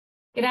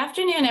Good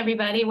afternoon,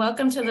 everybody.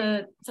 Welcome to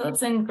the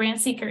Tillotson Grant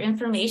Seeker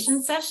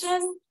Information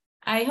Session.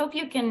 I hope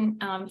you can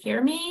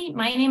hear me.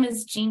 My name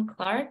is Jean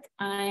Clark.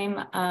 I'm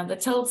the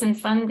Tillotson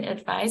Fund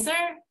Advisor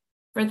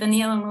for the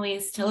Neil and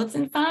Louise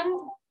Tillotson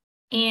Fund.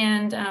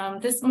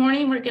 And this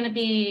morning we're going to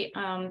be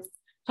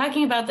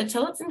talking about the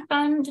Tillotson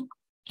Fund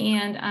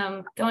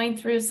and going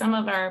through some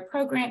of our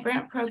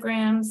grant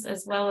programs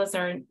as well as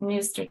our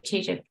new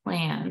strategic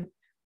plan.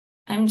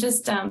 I'm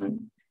just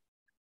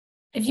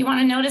if you want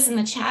to notice in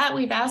the chat,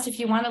 we've asked if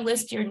you want to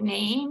list your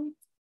name,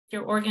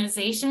 your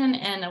organization,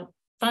 and a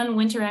fun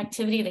winter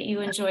activity that you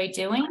enjoy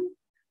doing.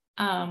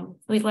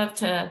 We'd love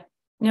to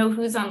know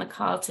who's on the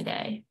call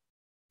today.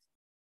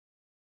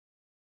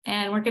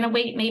 And we're going to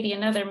wait maybe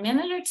another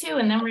minute or two,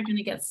 and then we're going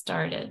to get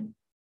started.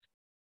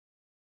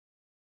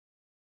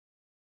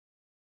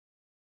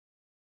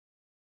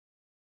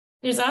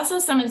 There's also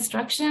some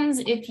instructions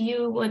if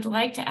you would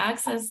like to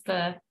access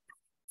the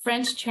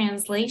French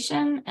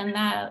translation, and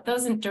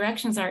those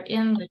directions are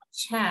in the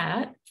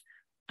chat.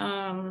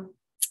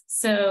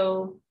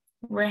 So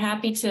we're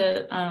happy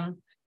to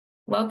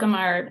welcome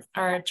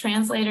our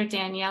translator,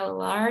 Danielle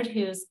Allard,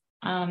 who's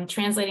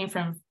translating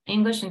from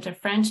English into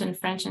French and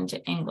French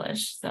into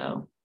English.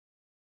 So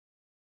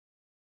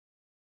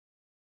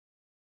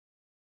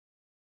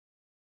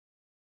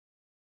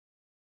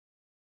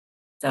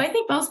I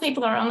think most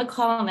people are on the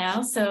call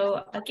now.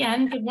 So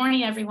again, good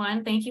morning,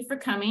 everyone. Thank you for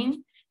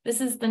coming. This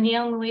is the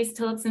Neil and Louise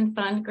Tillotson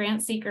Fund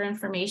Grant Seeker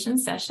Information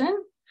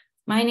Session.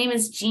 My name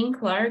is Jean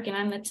Clark, and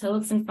I'm the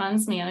Tillotson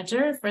Funds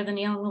Manager for the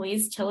Neil and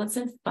Louise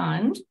Tillotson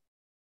Fund.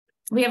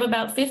 We have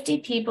about 50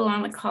 people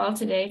on the call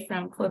today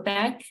from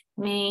Quebec,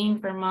 Maine,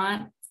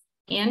 Vermont,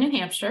 and New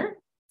Hampshire.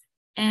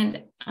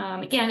 And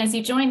again, as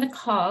you join the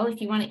call,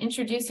 if you want to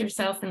introduce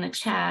yourself in the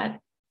chat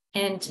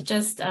and to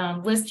just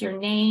list your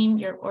name,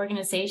 your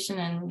organization,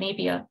 and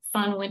maybe a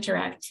fun winter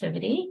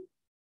activity.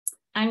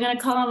 I'm going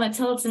to call on the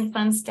Tillotson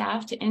Fund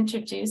staff to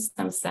introduce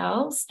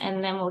themselves,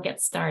 and then we'll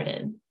get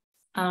started.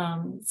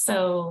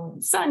 So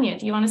Sonia,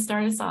 do you want to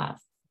start us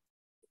off?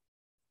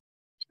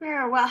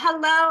 Sure. Well,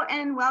 hello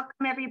and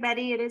welcome,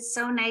 everybody. It is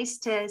so nice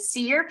to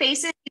see your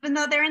faces, even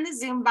though they're in the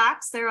Zoom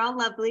box. They're all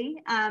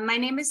lovely. My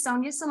name is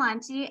Sonia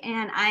Salanti,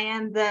 and I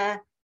am the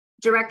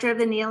Director of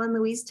the Neil and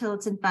Louise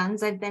Tillotson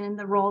Funds. I've been in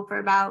the role for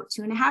about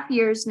 2.5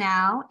 years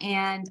now,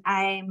 and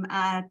I'm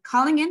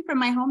calling in from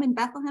my home in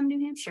Bethlehem,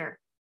 New Hampshire.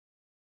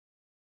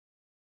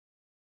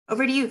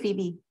 Over to you,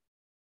 Phoebe.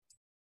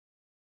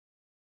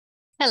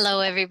 Hello,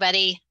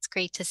 everybody. It's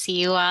great to see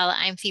you all.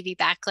 I'm Phoebe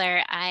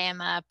Backler. I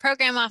am a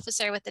program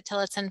officer with the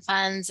Tillotson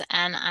Funds,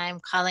 and I'm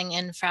calling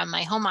in from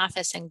my home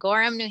office in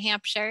Gorham, New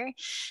Hampshire.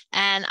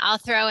 And I'll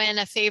throw in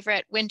a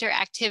favorite winter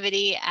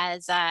activity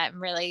as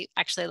I'm really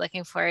actually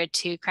looking forward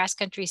to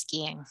cross-country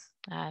skiing.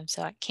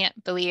 So I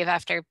can't believe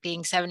after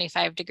being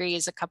 75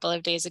 degrees a couple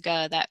of days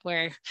ago that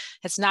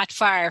it's not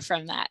far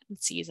from that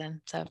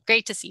season. So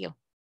great to see you.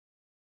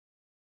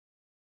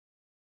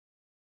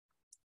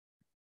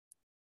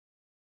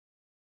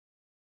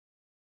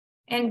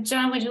 And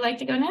John, would you like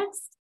to go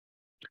next?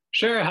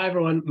 Sure. Hi,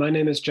 everyone. My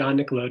name is John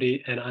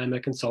Nicolodi, and I'm a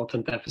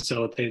consultant that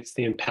facilitates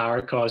the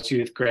Empower Cause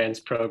Youth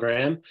Grants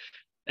program.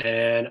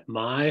 And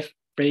my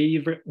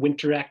favorite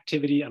winter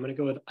activity, I'm going to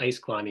go with ice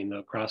climbing,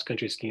 though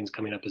cross-country skiing is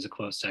coming up as a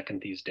close second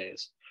these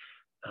days.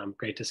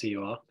 Great to see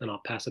you all, and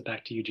I'll pass it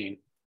back to you, Jean.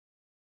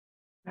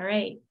 All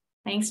right.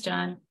 Thanks,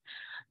 John.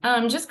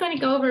 I'm just going to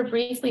go over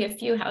briefly a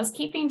few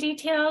housekeeping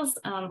details.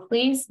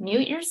 Please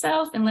mute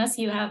yourself unless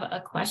you have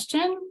a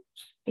question.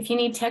 If you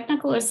need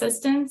technical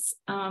assistance,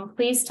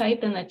 please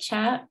type in the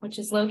chat, which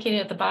is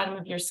located at the bottom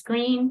of your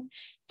screen,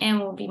 and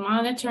we'll be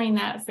monitoring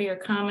that for your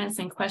comments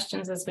and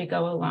questions as we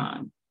go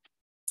along.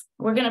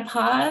 We're going to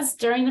pause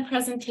during the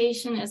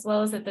presentation as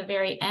well as at the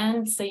very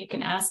end so you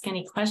can ask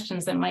any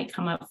questions that might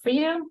come up for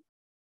you.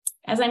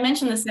 As I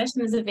mentioned, the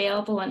session is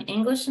available in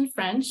English and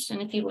French,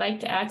 and if you'd like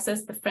to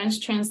access the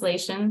French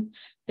translation,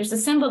 there's a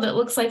symbol that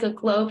looks like a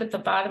globe at the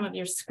bottom of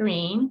your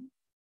screen.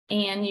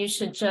 And you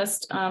should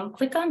just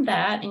click on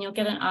that, and you'll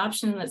get an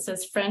option that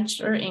says French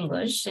or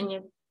English. And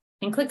you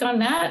can click on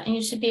that, and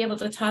you should be able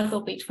to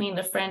toggle between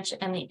the French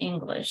and the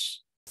English.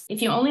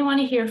 If you only want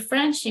to hear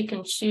French, you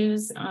can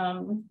choose,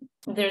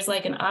 there's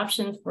like an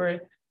option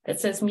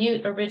that says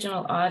mute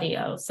original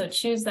audio. So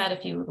choose that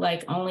if you would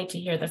like only to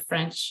hear the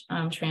French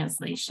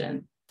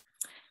translation.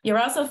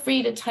 You're also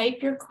free to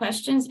type your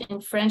questions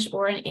in French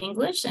or in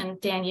English,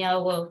 and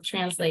Danielle will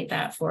translate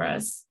that for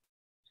us.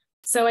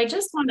 So I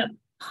just want to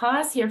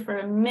pause here for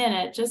a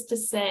minute just to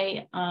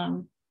say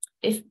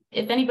if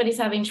anybody's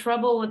having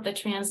trouble with the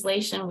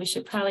translation, we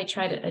should probably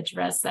try to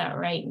address that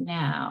right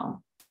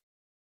now.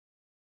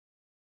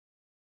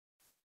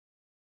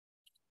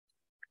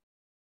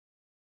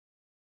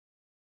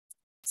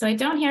 So I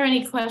don't hear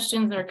any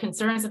questions or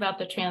concerns about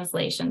the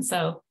translation,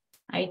 so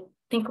I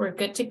think we're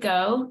good to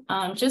go.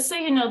 Just so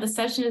you know, the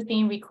session is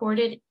being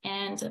recorded,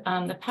 and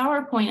the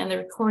PowerPoint and the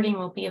recording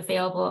will be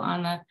available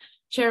on the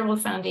Charitable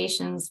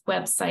Foundation's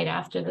website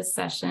after the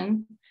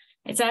session.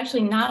 It's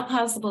actually not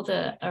possible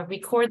to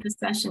record the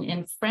session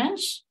in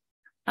French,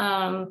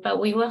 but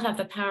we will have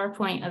the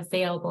PowerPoint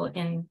available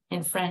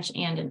in French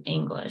and in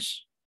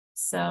English.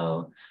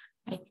 So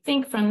I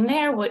think from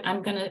there,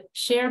 I'm going to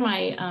share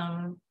my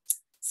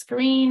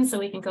screen so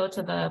we can go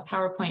to the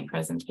PowerPoint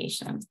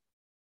presentation.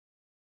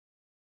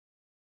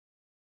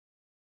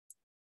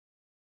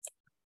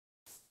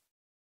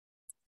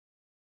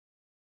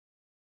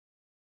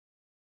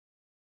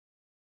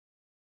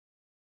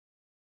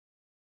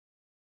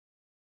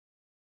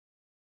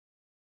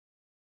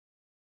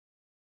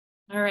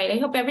 All right, I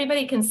hope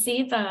everybody can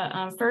see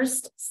the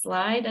first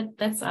slide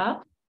that's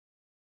up.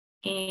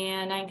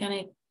 And I'm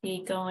going to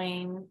be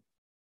going,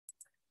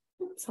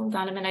 oops, hold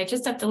on a minute. I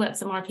just have to let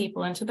some more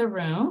people into the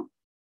room.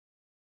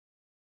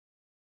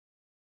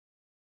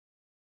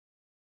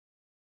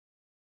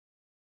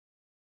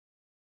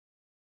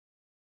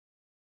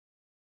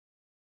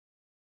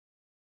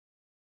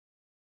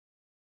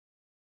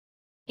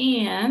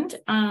 And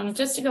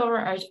just to go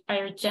over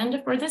our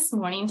agenda for this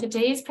morning,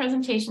 today's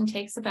presentation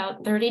takes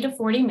about 30 to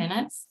 40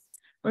 minutes.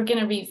 We're going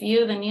to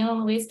review the Neil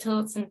and Louise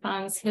Tillotson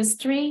Fund's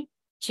history,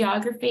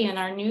 geography, and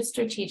our new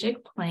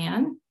strategic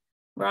plan.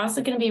 We're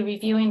also going to be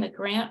reviewing the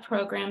grant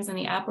programs and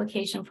the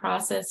application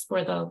process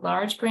for the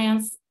large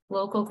grants,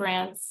 local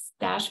grants,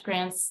 dash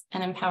grants,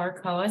 and Empower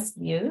COAS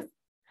youth.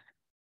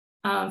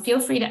 Feel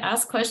free to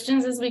ask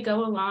questions as we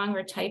go along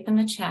or type in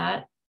the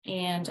chat.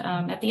 And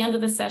at the end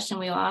of the session,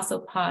 we'll also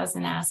pause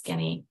and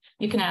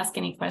you can ask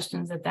any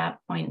questions at that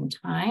point in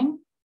time.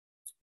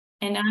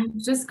 And I'm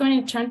just going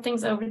to turn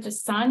things over to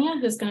Sonia,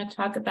 who's going to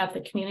talk about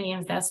the community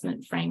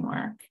investment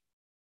framework.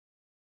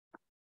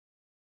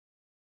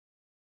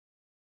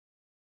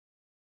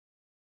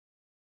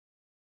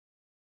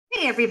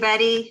 Hey,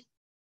 everybody.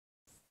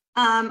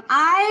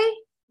 I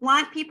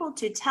want people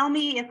to tell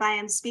me if I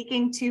am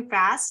speaking too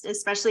fast,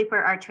 especially for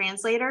our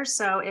translators.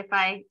 So if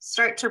I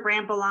start to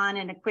ramble on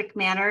in a quick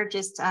manner,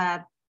 just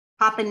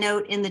pop a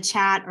note in the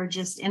chat or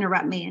just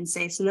interrupt me and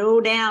say, slow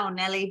down,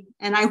 Nellie,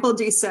 and I will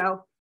do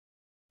so.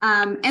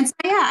 And so,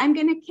 yeah, I'm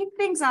going to kick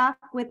things off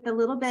with a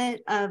little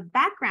bit of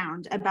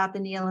background about the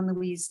Neil and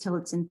Louise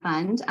Tillotson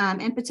Fund,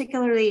 and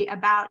particularly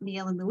about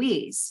Neil and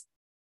Louise.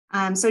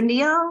 So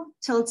Neil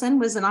Tillotson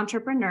was an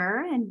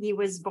entrepreneur, and he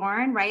was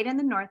born right in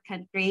the North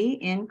Country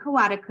in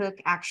Coaticook,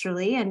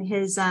 actually. And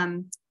his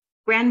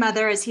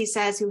grandmother, as he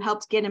says, who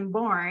helped get him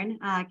born,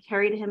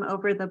 carried him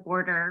over the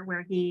border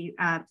where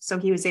so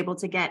he was able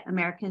to get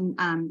American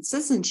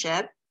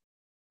citizenship.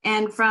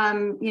 And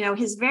from,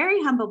 his very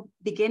humble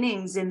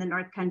beginnings in the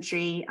North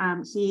Country,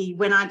 he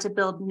went on to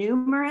build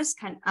numerous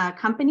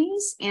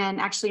companies and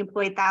actually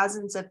employed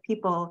thousands of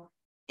people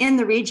in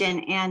the region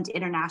and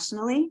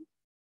internationally.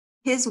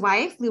 His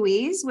wife,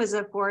 Louise, was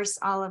a force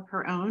all of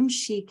her own.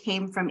 She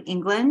came from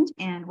England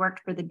and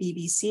worked for the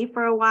BBC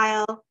for a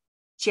while.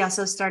 She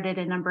also started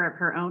a number of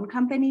her own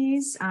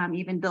companies,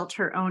 even built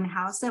her own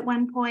house at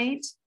one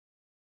point.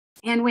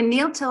 And when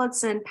Neil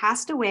Tillotson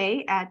passed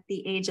away at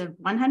the age of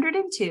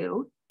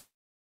 102,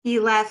 he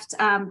left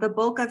the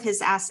bulk of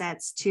his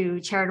assets to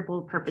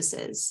charitable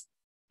purposes.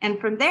 And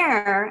from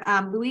there,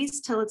 Louise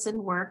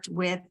Tillotson worked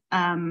with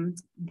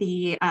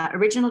the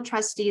original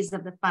trustees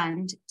of the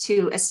fund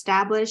to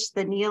establish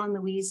the Neil and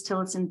Louise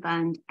Tillotson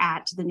Fund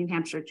at the New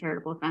Hampshire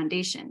Charitable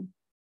Foundation.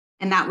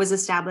 And that was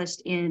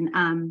established in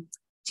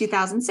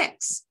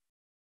 2006.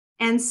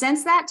 And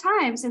since that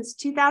time, since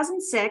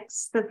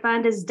 2006, the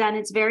fund has done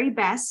its very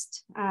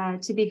best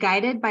to be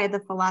guided by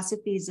the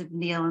philosophies of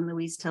Neil and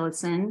Louise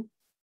Tillotson.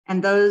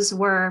 And those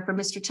were for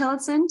Mr.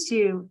 Tillotson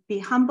to be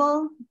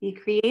humble, be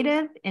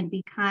creative, and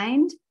be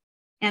kind.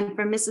 And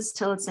for Mrs.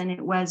 Tillotson,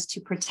 it was to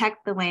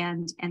protect the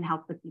land and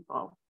help the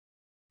people.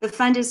 The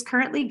fund is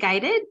currently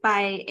guided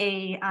by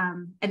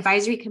an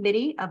advisory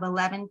committee of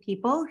 11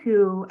 people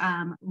who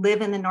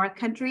live in the North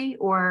Country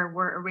or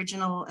were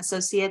original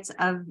associates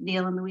of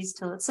Neil and Louise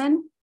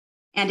Tillotson.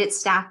 And it's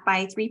staffed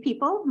by 3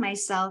 people,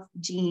 myself,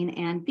 Jean,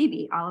 and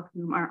Phoebe, all of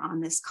whom are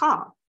on this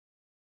call.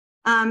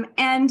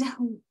 And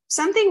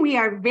something we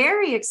are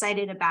very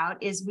excited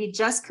about is we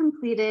just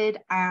completed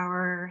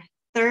our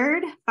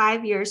 3rd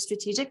 5-year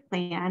strategic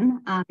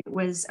plan. It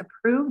was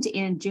approved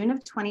in June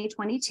of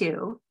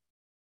 2022.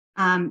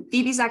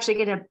 Phoebe's actually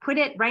going to put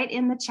it right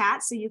in the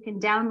chat so you can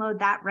download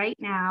that right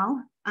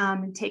now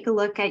and take a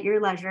look at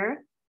your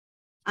leisure.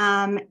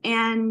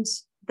 And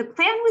the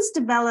plan was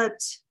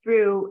developed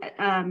through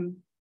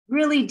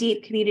really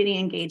deep community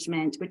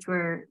engagement, which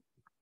were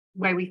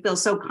why we feel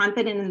so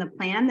confident in the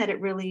plan that it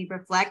really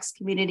reflects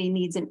community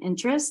needs and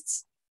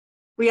interests.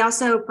 We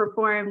also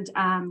performed,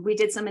 we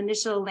did some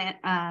initial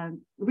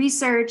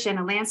research and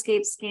a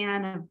landscape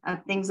scan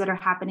of things that are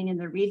happening in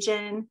the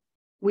region.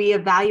 We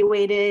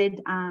evaluated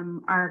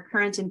our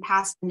current and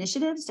past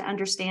initiatives to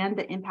understand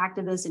the impact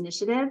of those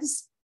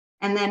initiatives.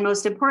 And then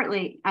most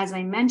importantly, as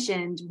I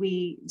mentioned,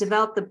 we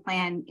developed the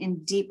plan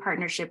in deep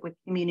partnership with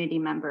community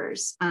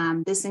members.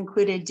 This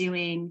included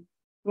doing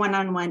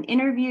one-on-one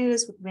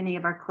interviews with many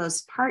of our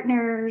close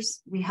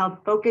partners. We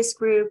held focus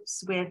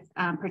groups with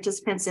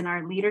participants in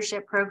our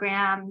leadership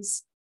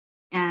programs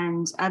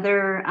and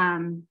other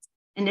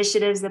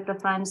initiatives that the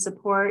fund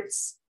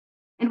supports.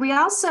 And we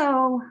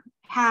also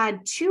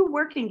had 2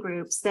 working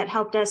groups that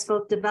helped us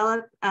both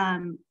develop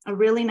a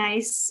really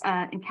nice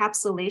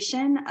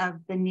encapsulation of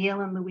the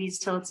Neil and Louise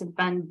Tillotson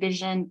Fund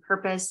vision,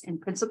 purpose,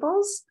 and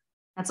principles.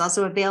 That's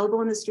also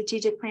available in the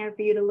strategic plan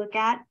for you to look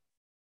at.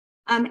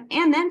 And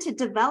then to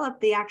develop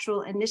the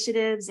actual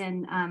initiatives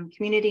and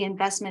community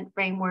investment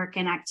framework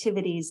and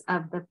activities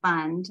of the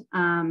fund.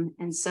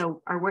 And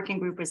so our working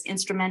group was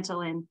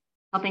instrumental in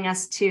helping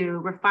us to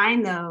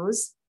refine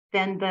those.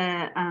 Then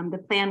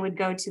the plan would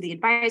go to the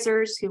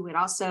advisors, who would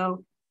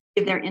also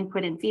give their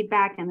input and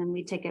feedback, and then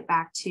we take it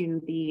back to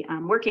the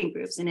working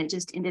groups. And it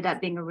just ended up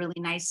being a really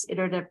nice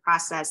iterative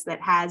process that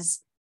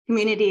has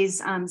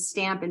community's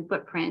stamp and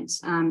footprint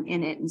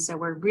in it. And so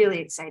we're really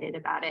excited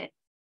about it.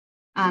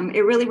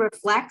 It really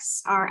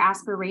reflects our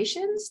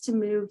aspirations to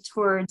move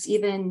towards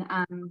even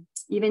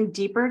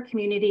deeper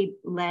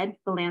community-led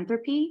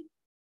philanthropy.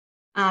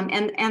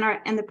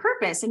 And the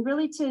purpose, and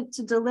really to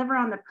deliver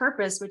on the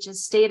purpose, which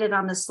is stated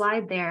on the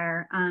slide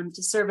there,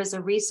 to serve as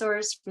a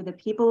resource for the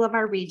people of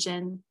our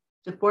region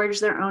to forge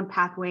their own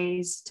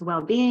pathways to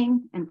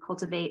well-being and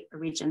cultivate a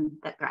region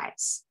that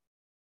thrives.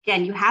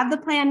 Again, you have the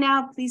plan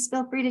now. Please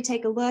feel free to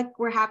take a look.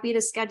 We're happy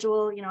to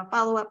schedule, a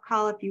follow-up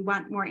call if you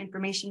want more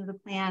information of the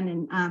plan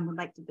and would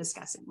like to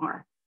discuss it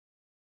more.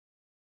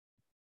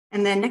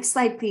 And then next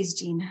slide, please,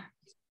 Jean.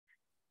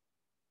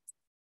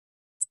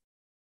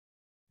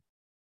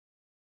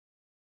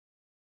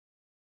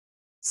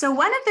 So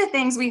one of the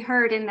things we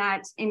heard in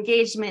that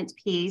engagement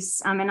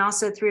piece, and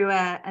also through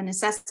an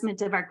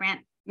assessment of our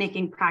grant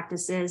making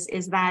practices,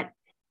 is that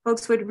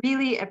folks would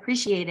really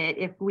appreciate it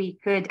if we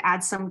could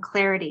add some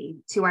clarity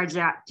to our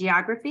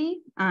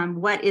geography.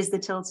 What is the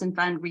Tillotson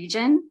Fund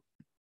region?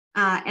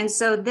 And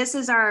so this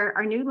is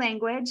our new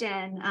language,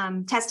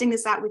 and testing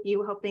this out with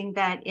you, hoping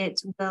that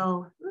it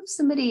will, oops,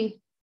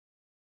 somebody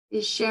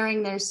is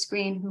sharing their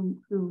screen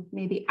who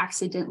maybe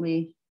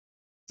accidentally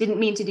didn't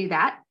mean to do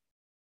that.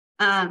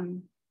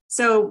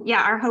 So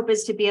yeah, our hope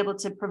is to be able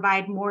to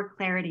provide more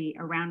clarity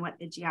around what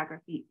the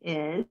geography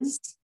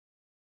is.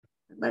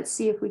 Let's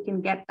see if we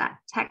can get that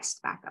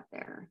text back up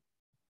there.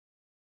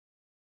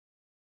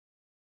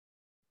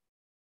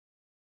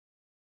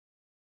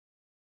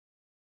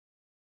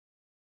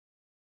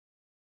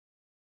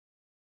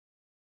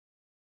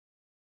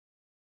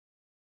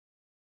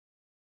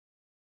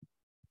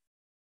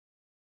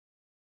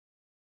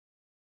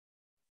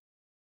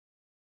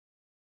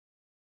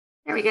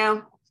 There we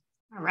go.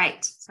 All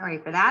right, sorry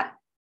for that.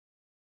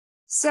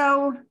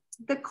 So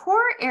the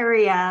core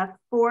area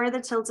for the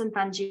Tillotson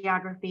Fund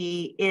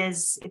geography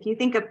is, if you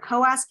think of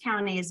Coas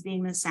County as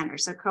being the center,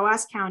 so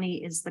Coas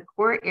County is the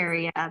core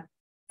area,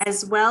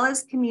 as well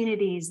as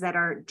communities that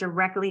are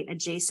directly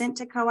adjacent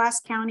to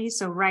Coas County,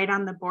 so right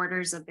on the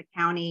borders of the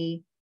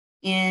county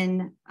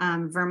in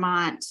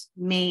Vermont,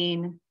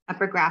 Maine,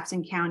 Upper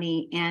Grafton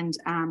County, and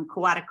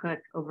Coaticook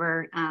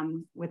over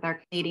with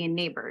our Canadian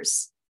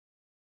neighbors.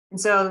 And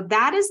so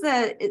that is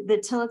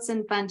the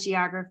Tillotson Fund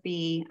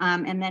geography.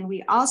 And then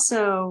we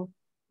also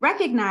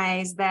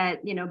recognize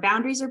that,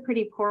 boundaries are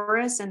pretty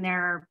porous, and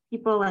there are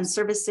people and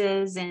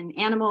services and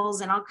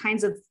animals and all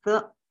kinds of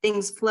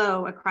things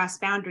flow across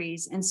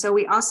boundaries. And so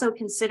we also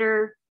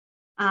consider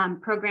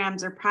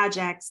programs or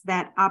projects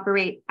that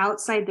operate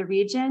outside the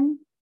region,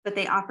 but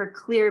they offer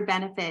clear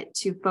benefit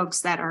to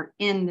folks that are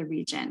in the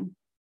region.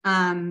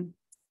 And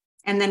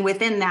then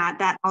within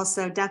that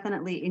also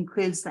definitely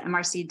includes the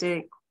MRC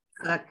de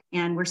Cook,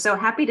 and we're so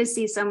happy to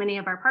see so many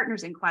of our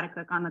partners in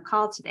Coaticook on the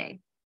call today.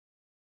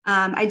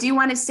 I do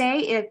want to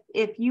say,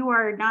 if you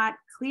are not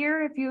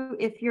clear,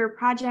 if your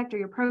project or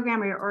your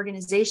program or your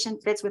organization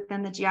fits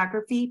within the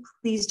geography,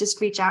 please just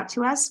reach out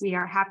to us. We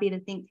are happy to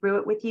think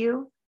through it with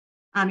you.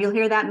 You'll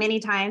hear that many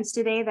times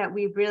today, that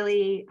we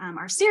really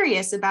are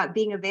serious about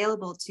being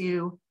available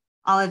to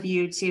all of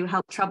you to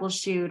help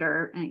troubleshoot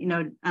or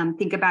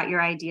think about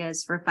your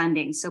ideas for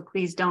funding. So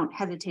please don't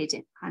hesitate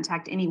to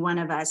contact any one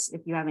of us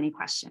if you have any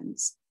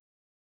questions.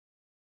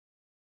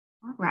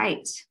 All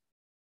right.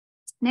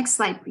 Next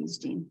slide, please,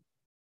 Jean.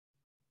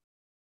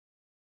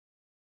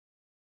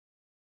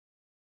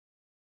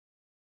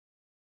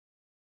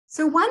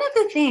 So one of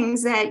the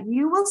things that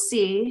you will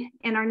see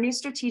in our new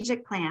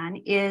strategic plan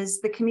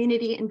is the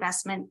community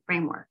investment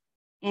framework.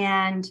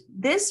 And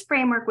this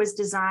framework was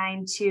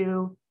designed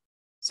to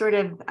sort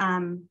of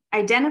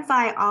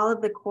identify all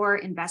of the core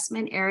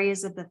investment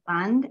areas of the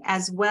fund,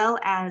 as well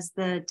as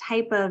the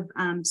type of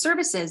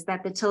services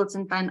that the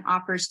Tillotson Fund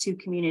offers to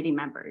community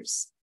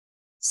members.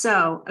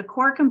 So a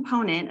core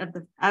component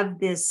of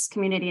this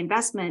community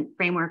investment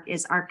framework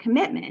is our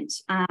commitment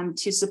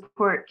to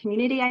support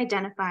community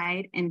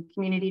identified and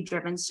community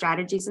driven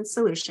strategies and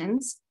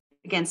solutions,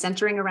 again,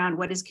 centering around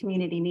what does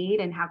community need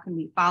and how can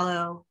we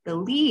follow the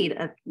lead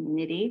of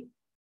community.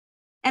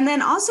 And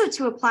then also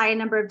to apply a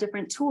number of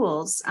different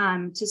tools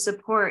to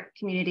support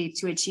community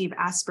to achieve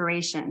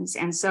aspirations.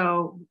 And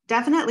so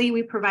definitely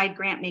we provide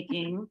grant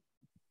making.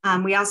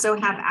 We also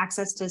have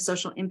access to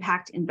social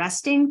impact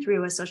investing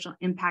through a social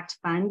impact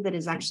fund that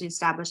is actually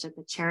established at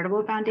the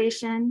Charitable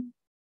Foundation.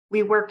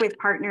 We work with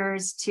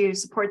partners to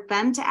support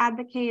them to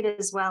advocate,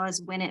 as well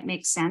as when it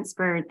makes sense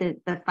for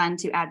the fund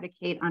to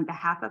advocate on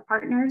behalf of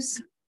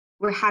partners.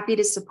 We're happy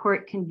to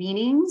support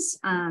convenings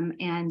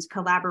and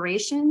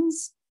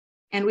collaborations.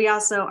 And we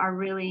also are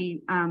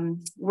really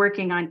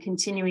working on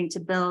continuing to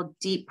build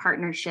deep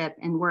partnership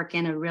and work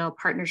in a real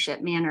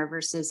partnership manner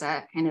versus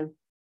a kind of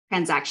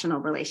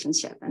transactional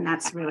relationship. And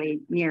that's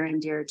really near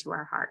and dear to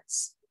our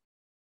hearts.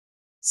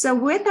 So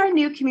with our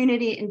new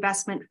community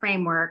investment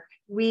framework,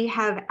 we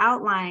have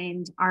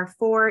outlined our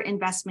 4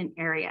 investment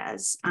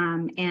areas.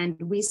 And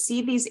we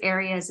see these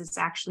areas as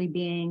actually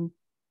being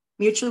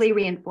mutually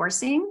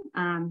reinforcing,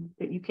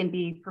 that you can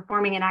be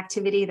performing an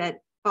activity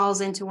that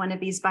falls into one of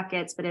these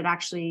buckets, but it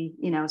actually,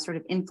 sort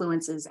of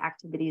influences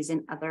activities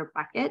in other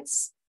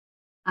buckets.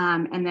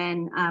 And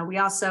then we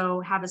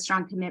also have a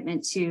strong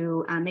commitment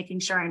to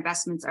making sure our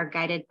investments are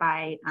guided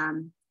by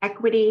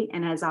equity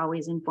and, as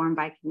always, informed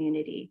by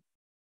community.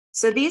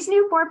 So these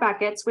new 4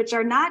 buckets, which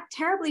are not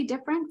terribly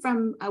different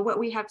from what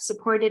we have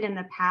supported in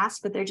the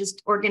past, but they're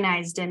just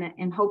organized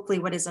in hopefully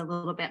what is a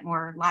little bit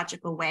more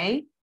logical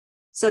way.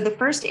 So the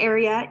first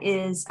area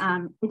is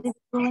individual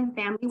and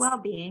family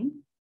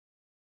well-being.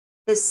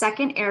 The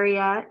second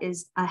area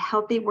is a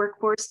healthy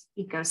workforce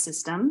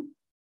ecosystem.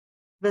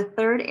 The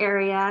third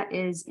area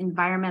is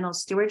environmental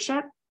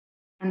stewardship.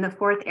 And the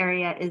fourth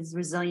area is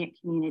resilient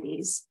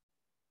communities.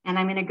 And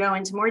I'm going to go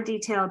into more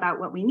detail about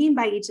what we mean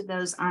by each of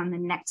those on the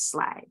next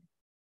slide.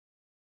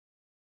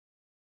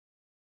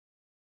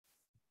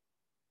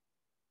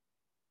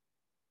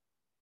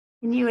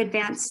 Can you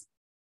advance?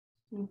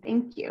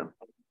 Thank you.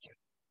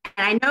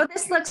 And I know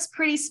this looks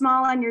pretty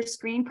small on your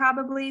screen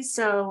probably.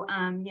 So,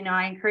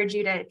 I encourage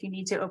you to, if you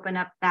need to open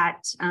up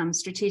that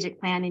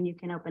strategic plan, and you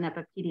can open up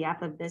a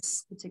PDF of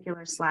this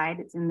particular slide.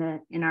 It's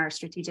in our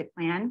strategic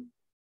plan.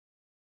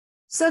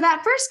 So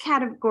that first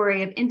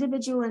category of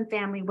individual and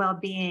family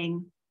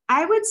well-being,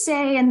 I would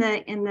say in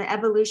the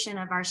evolution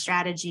of our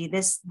strategy,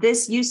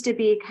 this used to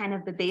be kind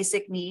of the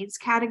basic needs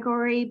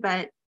category,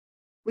 but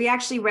we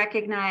actually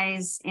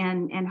recognize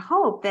and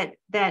hope that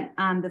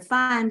the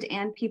fund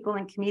and people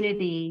in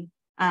community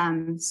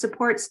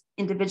supports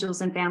individuals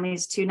and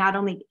families to not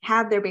only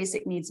have their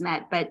basic needs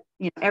met, but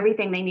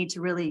everything they need to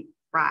really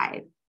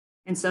thrive.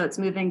 And so it's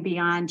moving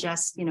beyond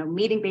just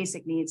meeting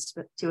basic needs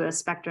to a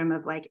spectrum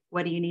of like,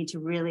 what do you need to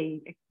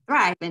really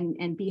thrive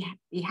and be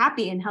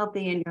happy and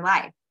healthy in your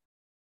life.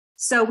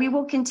 So we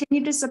will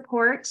continue to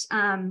support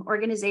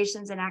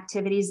organizations and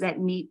activities that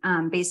meet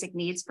basic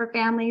needs for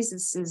families.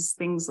 This is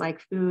things like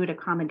food,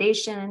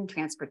 accommodation,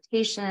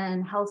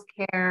 transportation,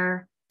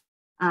 healthcare,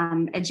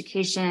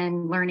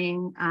 education,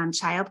 learning,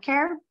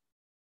 childcare.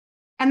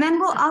 And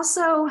then we'll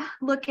also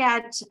look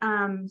at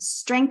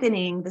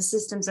strengthening the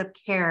systems of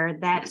care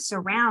that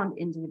surround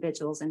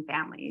individuals and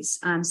families.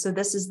 So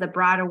this is the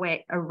broad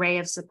array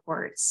of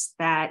supports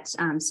that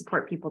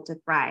support people to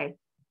thrive.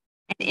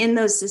 And in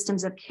those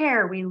systems of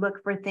care, we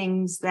look for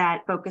things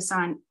that focus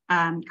on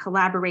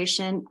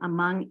collaboration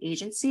among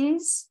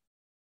agencies,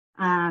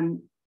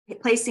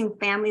 placing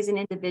families and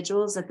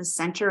individuals at the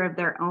center of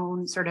their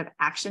own sort of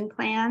action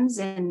plans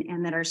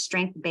and that are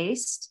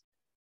strength-based.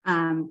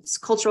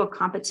 Cultural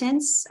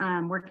competence,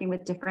 working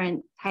with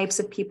different types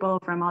of people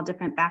from all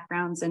different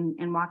backgrounds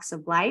and walks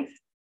of life,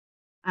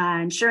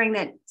 ensuring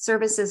that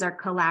services are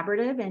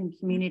collaborative and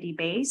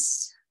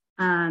community-based,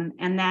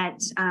 and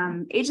that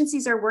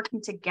agencies are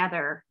working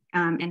together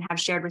and have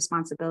shared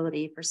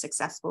responsibility for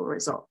successful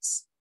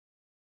results.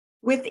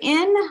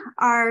 Within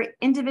our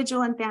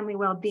individual and family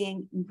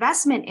well-being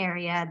investment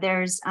area,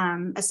 there's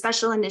a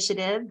special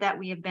initiative that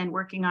we have been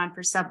working on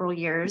for several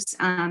years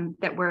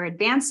that we're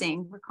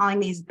advancing. We're calling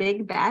these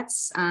big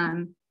bets,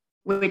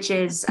 which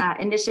is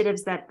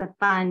initiatives that the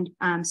fund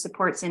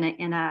supports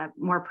in a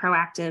more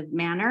proactive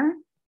manner.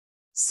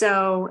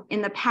 So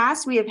in the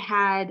past, we have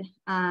had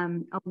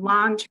a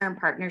long-term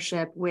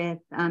partnership with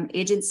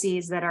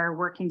agencies that are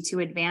working to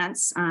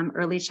advance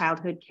early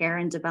childhood care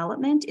and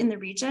development in the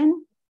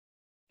region.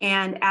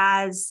 And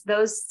as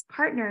those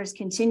partners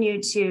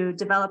continue to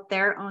develop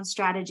their own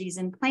strategies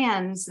and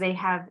plans, they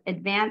have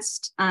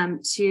advanced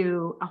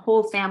to a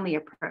whole family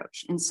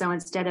approach. And so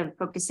instead of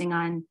focusing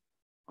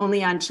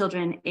only on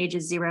children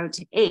ages 0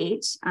 to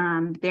 8,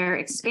 they're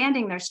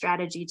expanding their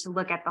strategy to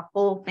look at the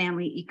whole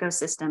family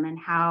ecosystem and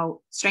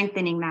how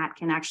strengthening that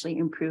can actually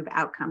improve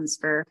outcomes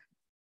for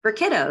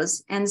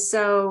kiddos. And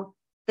so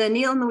the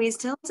Neil and Louise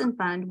Tillotson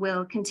Fund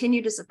will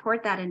continue to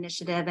support that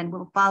initiative and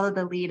will follow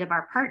the lead of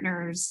our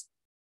partners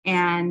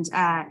and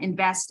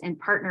invest and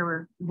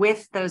partner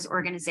with those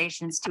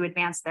organizations to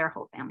advance their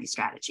whole family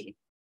strategy.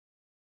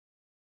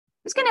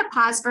 I'm just going to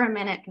pause for a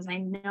minute because I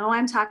know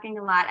I'm talking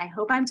a lot. I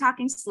hope I'm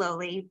talking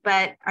slowly,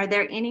 but are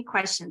there any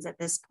questions at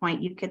this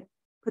point? You could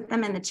put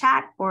them in the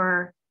chat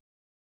or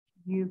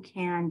you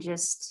can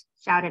just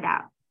shout it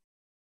out.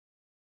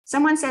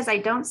 Someone says, I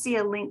don't see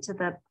a link to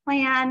the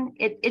plan.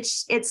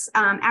 It's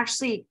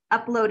actually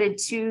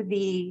uploaded to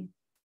the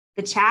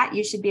chat.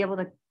 You should be able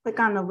to click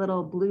on the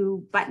little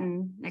blue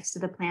button next to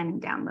the plan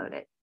and download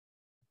it.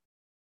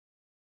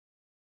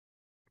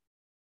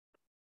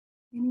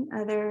 Any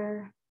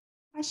other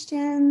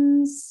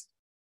questions?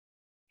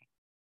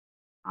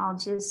 I'll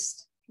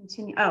just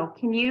continue. Oh,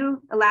 can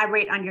you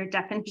elaborate on your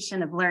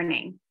definition of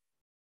learning?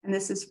 And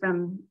this is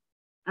from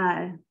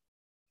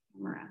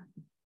Tamara.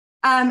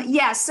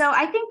 Yeah, so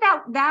I think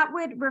that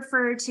would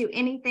refer to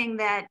anything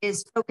that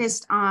is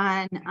focused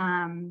on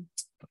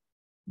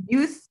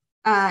youth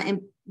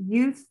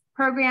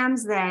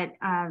programs that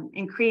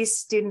increase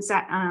students'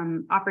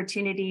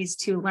 opportunities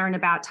to learn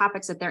about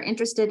topics that they're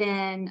interested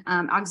in,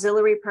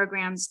 auxiliary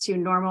programs to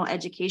normal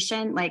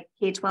education, like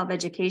K-12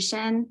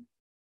 education,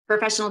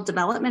 professional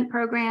development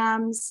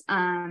programs.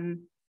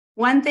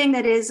 One thing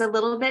that is a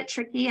little bit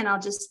tricky, and I'll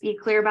just be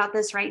clear about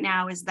this right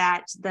now, is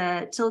that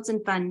the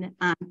Tillotson Fund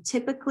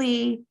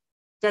typically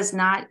does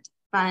not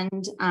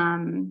fund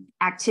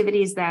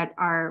activities that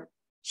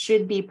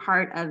should be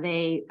part of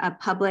a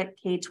public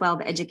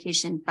K-12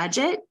 education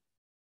budget.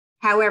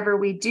 However,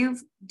 we do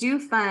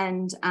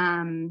fund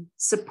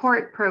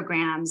support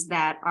programs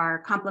that are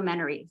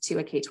complementary to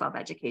a K-12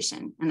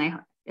 education, and I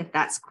hope if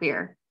that's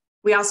clear.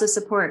 We also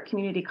support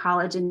community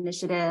college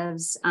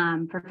initiatives,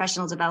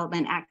 professional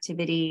development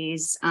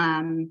activities,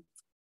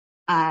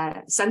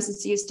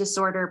 substance use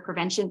disorder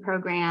prevention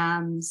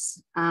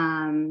programs,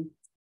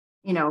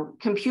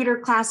 computer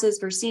classes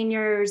for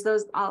seniors,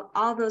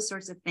 all those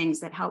sorts of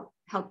things that help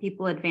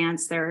people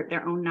advance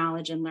their own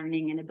knowledge and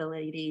learning and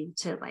ability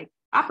to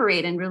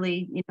operate and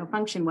really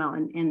function well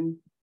in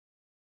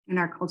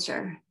our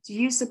culture. Do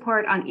you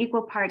support on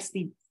equal parts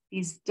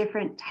these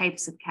different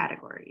types of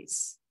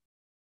categories?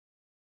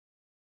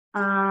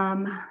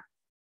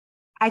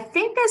 I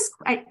think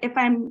if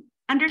I'm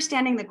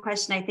understanding the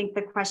question, I think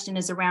the question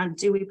is around,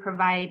 do we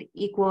provide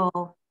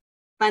equal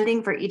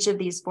funding for each of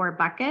these 4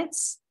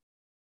 buckets?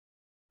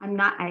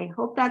 I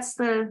hope that's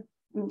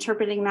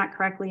interpreting that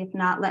correctly. If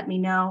not, let me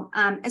know.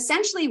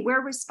 Essentially,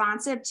 we're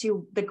responsive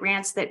to the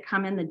grants that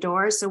come in the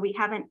door. So we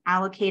haven't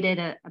allocated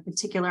a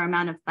particular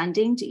amount of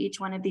funding to each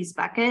one of these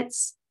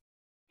buckets,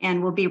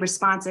 and we'll be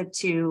responsive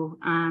to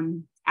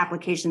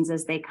applications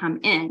as they come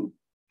in.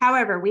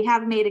 However, we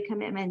have made a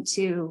commitment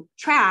to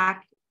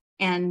track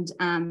and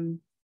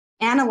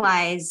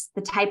analyze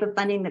the type of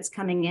funding that's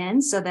coming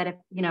in, so that if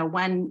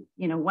one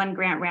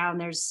grant round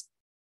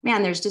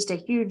there's just a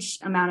huge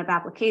amount of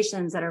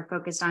applications that are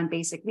focused on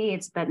basic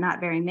needs, but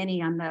not very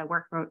many on the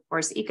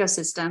workforce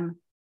ecosystem,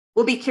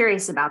 we'll be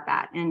curious about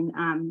that and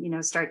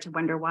start to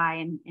wonder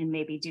why and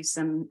maybe do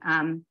some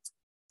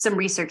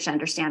research to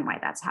understand why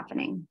that's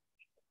happening.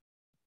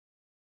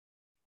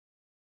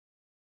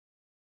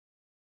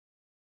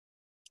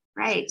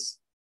 Right.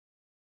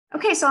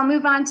 Okay, so I'll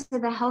move on to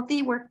the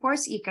healthy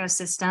workforce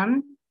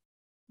ecosystem.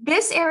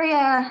 This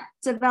area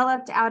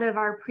developed out of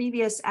our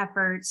previous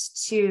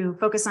efforts to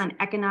focus on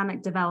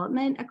economic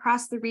development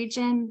across the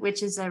region,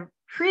 which is a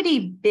pretty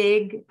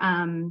big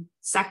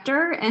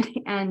sector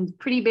and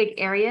pretty big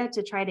area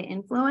to try to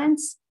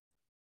influence.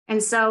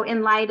 And so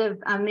in light of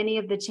many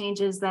of the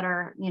changes that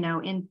are,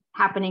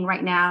 happening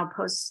right now,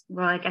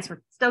 I guess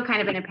we're still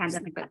kind of in a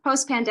pandemic, but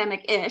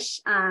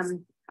post-pandemic-ish,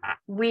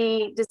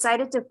 we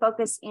decided to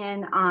focus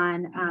in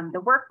on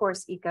the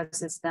workforce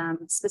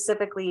ecosystem,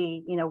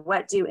 specifically,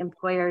 what do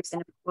employers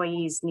and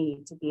employees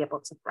need to be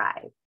able to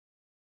thrive?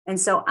 And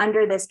so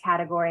under this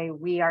category,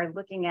 we are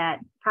looking at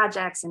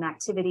projects and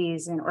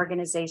activities and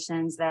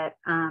organizations that,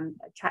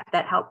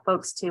 that help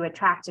folks to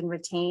attract and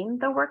retain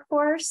the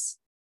workforce,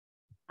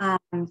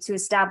 to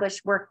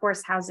establish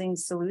workforce housing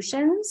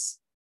solutions,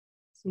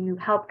 to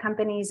help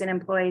companies and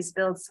employees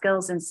build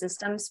skills and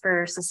systems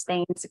for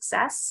sustained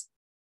success,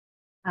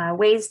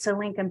 ways to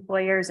link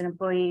employers and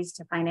employees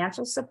to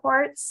financial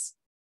supports.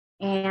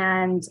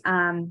 And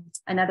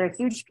another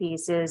huge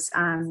piece is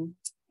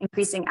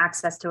increasing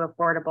access to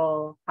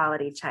affordable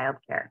quality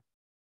childcare.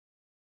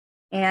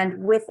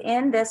 And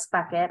within this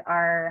bucket,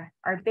 our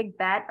big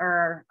bet,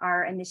 or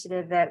our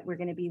initiative that we're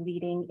going to be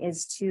leading,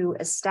 is to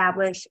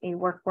establish a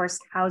workforce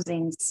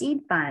housing seed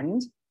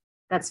fund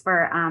that's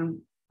for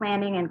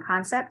planning and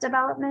concept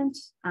development,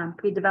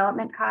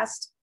 pre-development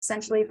cost,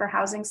 essentially, for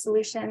housing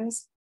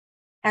solutions.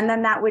 And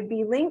then that would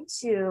be linked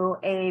to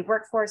a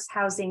workforce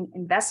housing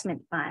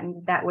investment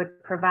fund that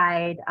would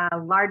provide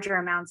larger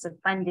amounts of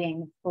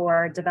funding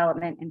for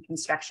development and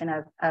construction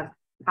of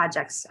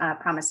projects,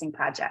 promising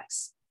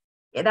projects.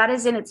 That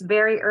is in its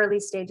very early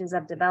stages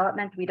of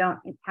development. We don't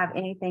have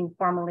anything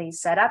formally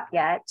set up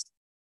yet,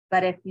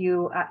 but if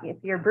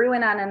you're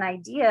brewing on an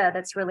idea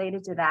that's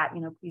related to that,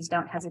 please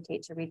don't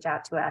hesitate to reach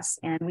out to us.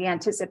 And we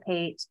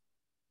anticipate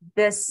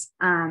this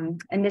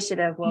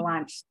initiative will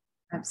launch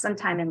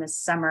sometime in the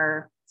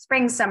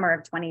spring, summer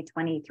of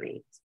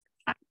 2023.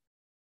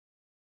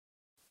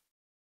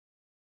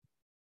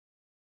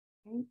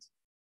 Right.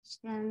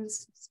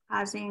 Questions,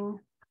 pausing.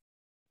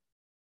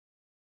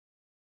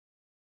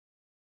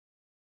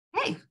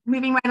 Okay,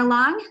 moving right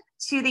along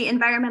to the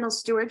environmental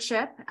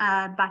stewardship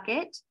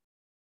bucket.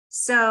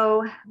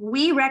 So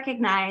we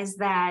recognize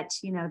that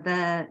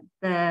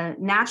the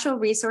natural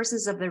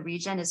resources of the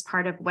region is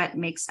part of what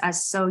makes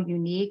us so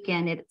unique,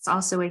 and it's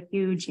also a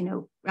huge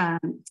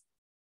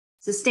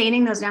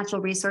sustaining those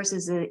natural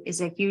resources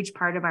is a huge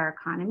part of our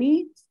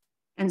economy.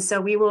 And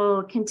so we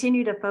will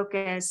continue to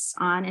focus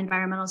on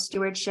environmental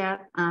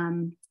stewardship.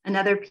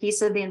 Another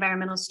piece of the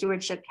environmental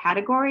stewardship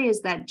category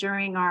is that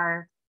during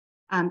our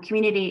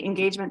community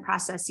engagement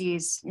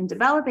processes in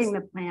developing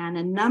the plan,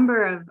 a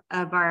number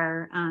of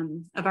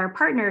our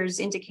partners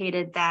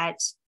indicated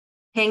that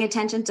paying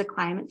attention to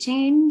climate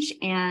change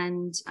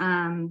and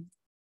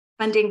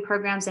funding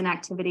programs and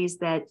activities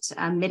that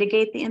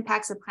mitigate the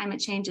impacts of climate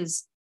change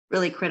is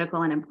really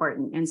critical and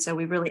important. And so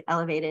we've really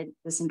elevated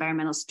this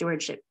environmental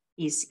stewardship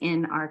piece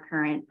in our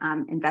current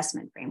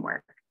investment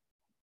framework.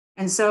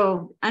 And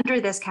so under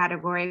this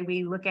category,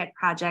 we look at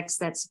projects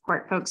that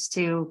support folks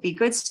to be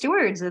good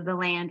stewards of the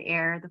land,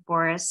 air, the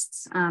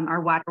forests,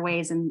 our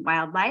waterways and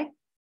wildlife.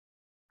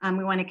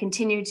 We want to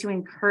continue to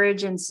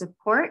encourage and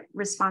support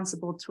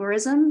responsible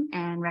tourism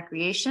and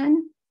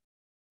recreation.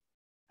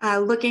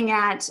 Looking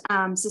at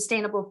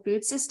sustainable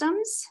food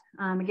systems.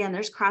 Again,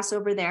 there's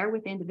crossover there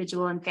with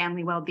individual and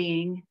family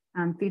well-being,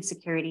 food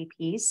security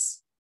piece.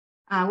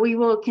 We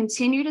will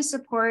continue to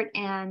support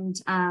and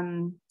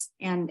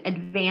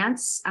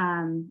advance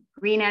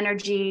green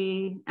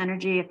energy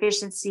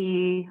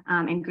efficiency,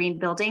 and green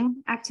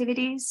building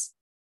activities.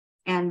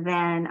 And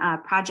then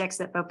projects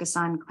that focus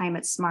on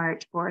climate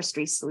smart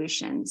forestry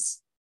solutions.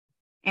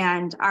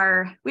 And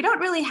we don't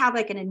really have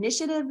like an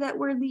initiative that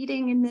we're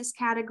leading in this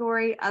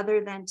category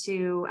other than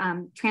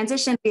to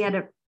transition. We had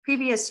a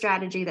previous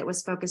strategy that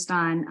was focused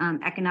on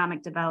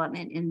economic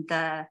development in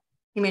the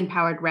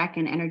human-powered rec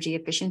and energy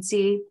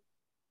efficiency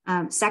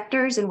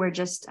sectors. And we're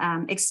just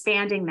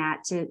expanding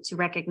that to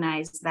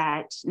recognize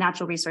that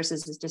natural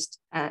resources is just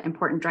an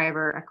important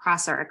driver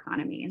across our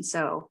economy. And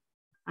so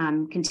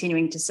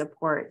continuing to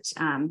support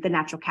the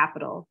natural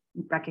capital,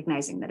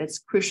 recognizing that it's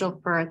crucial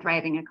for a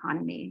thriving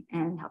economy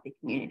and healthy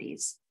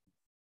communities.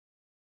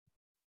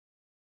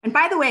 And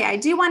by the way, I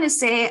do want to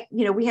say,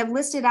 we have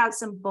listed out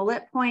some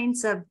bullet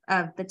points of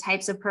the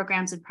types of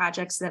programs and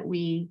projects that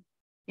we're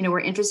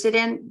interested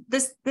in.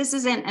 This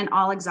isn't an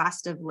all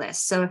exhaustive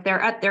list. So if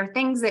there are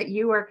things that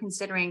you are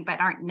considering but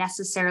aren't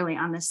necessarily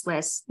on this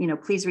list,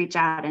 please reach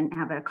out and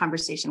have a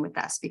conversation with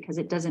us because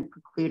it doesn't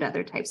preclude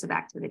other types of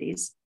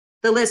activities.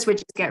 The list would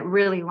just get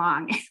really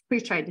long if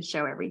we tried to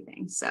show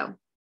everything.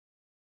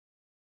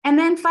 And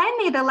then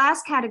finally, the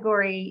last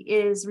category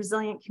is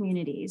resilient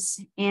communities.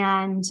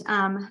 And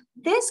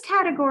this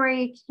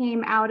category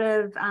came out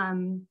of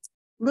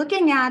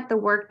looking at the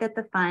work that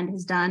the fund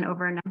has done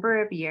over a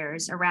number of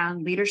years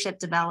around leadership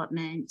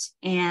development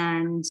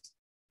and,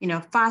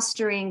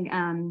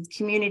 fostering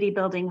community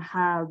building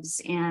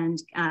hubs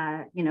and,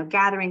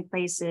 gathering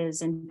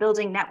places and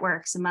building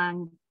networks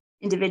among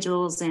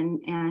individuals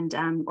and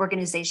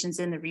organizations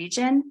in the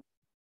region.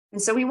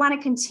 And so we want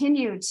to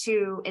continue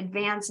to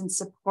advance and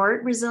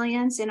support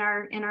resilience in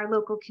our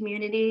local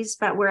communities,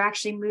 but we're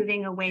actually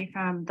moving away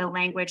from the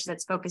language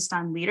that's focused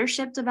on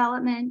leadership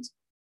development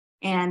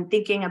and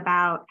thinking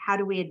about how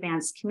do we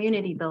advance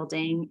community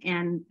building.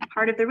 And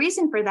part of the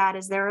reason for that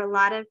is there are a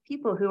lot of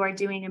people who are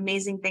doing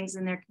amazing things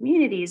in their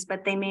communities,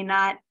 but they may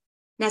not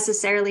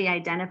necessarily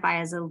identify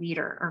as a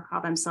leader or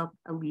call themselves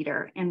a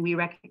leader. And we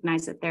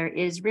recognize that there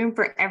is room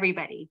for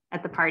everybody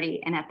at the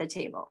party and at the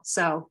table.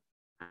 So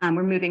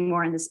we're moving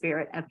more in the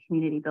spirit of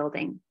community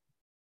building.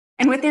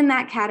 And within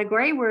that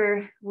category,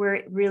 we're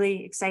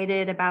really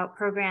excited about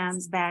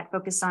programs that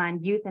focus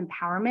on youth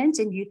empowerment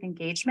and youth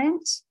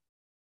engagement,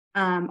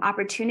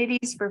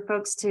 opportunities for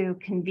folks to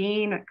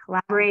convene or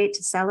collaborate,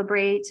 to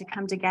celebrate, to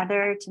come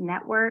together, to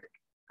network,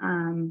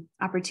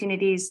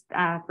 opportunities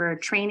for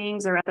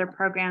trainings or other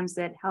programs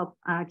that help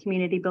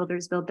community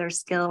builders build their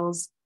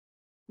skills,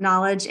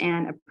 knowledge,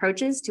 and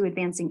approaches to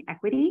advancing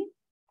equity.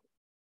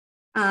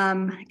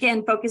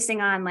 Again,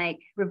 focusing on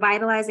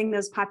revitalizing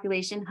those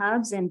population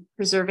hubs and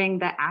preserving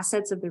the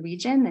assets of the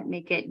region that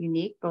make it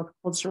unique, both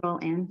cultural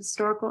and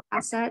historical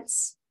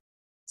assets.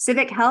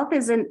 Civic health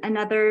is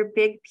another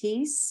big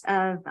piece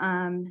of,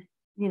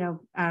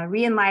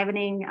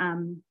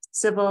 re-enlivening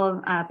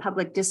civil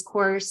public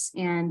discourse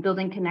and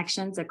building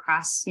connections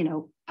across,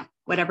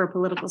 whatever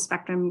political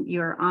spectrum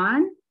you're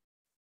on.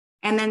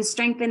 And then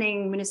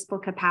strengthening municipal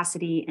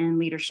capacity and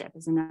leadership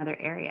is another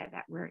area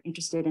that we're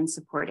interested in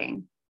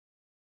supporting.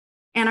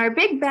 And our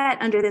big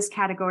bet under this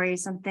category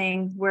is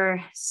something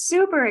we're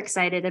super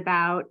excited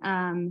about.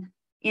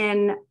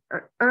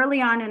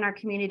 Early on in our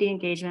community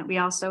engagement, we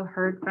also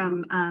heard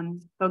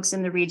from folks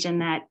in the region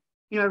that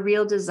a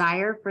real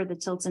desire for the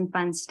Tillotson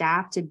Fund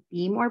staff to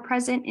be more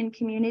present in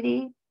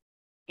community.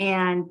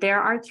 And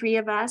there are 3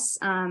 of us,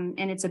 and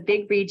it's a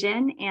big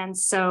region. And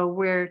so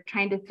we're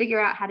trying to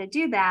figure out how to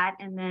do that.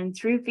 And then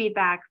through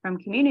feedback from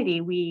community,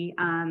 we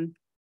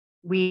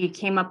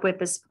came up with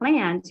this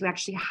plan to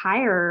actually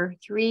hire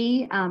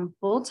 3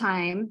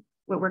 full-time,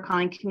 what we're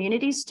calling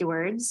community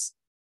stewards,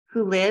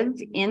 who live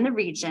in the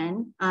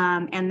region.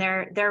 And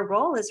their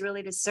role is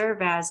really to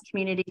serve as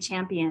community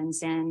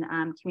champions and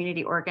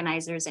community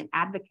organizers and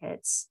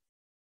advocates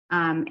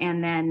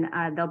And then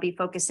they'll be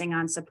focusing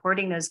on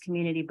supporting those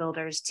community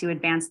builders to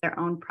advance their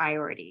own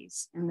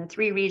priorities. And the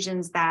 3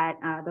 regions that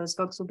those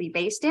folks will be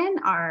based in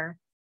are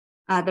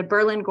the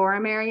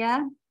Berlin-Gorham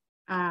area,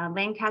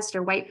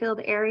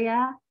 Lancaster-Whitefield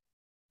area,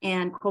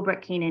 and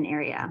Colebrook-Canaan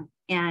area.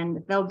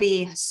 And there'll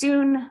be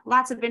soon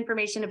lots of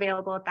information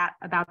available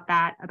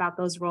about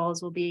those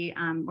roles.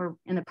 We're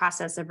in the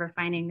process of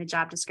refining the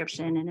job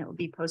description, and it will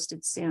be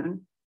posted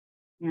soon.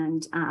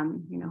 And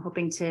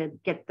hoping to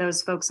get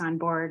those folks on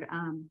board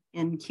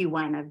in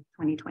Q1 of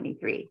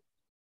 2023.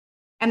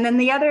 And then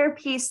the other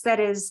piece that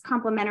is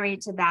complementary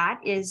to that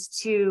is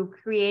to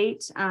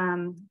create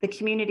the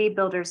Community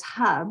Builders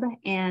Hub.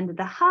 And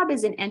the hub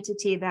is an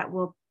entity that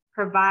will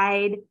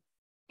provide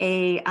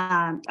a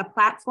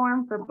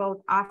platform for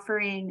both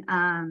offering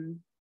a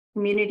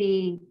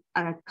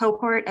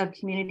cohort of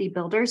community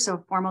builders, so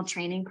a formal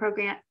training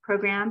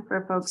program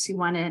for folks who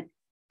want to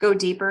go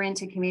deeper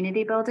into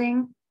community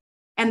building,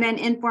 and then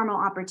informal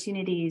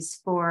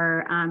opportunities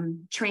for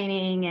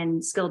training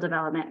and skill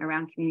development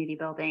around community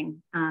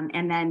building.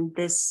 And then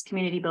this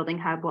Community Building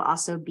Hub will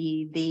also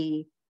be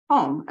the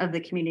home of the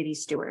community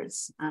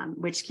stewards,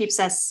 which keeps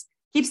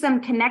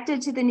them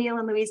connected to the Neil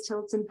and Louise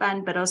Tillotson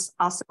Fund, but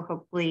also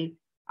hopefully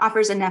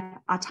offers enough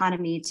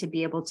autonomy to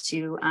be able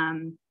to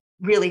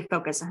really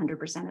focus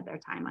 100% of their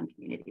time on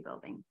community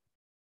building.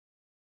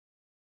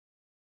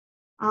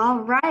 All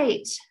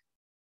right.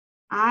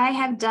 I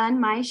have done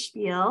my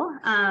spiel.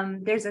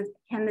 Can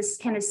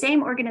the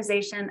same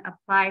organization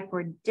apply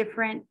for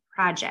different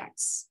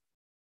projects?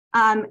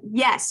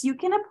 Yes, you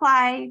can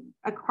apply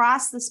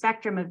across the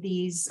spectrum of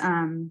these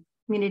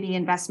community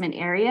investment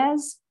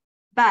areas,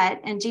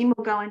 and Jean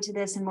will go into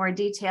this in more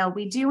detail,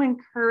 we do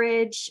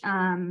encourage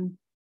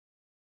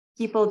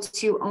people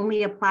to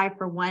only apply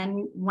for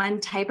one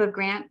type of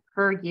grant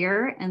per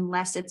year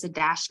unless it's a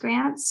dash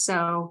grant.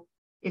 So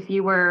if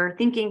you were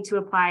thinking to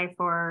apply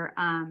for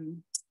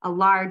a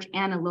large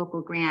and a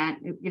local grant,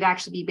 you'd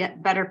actually be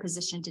better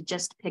positioned to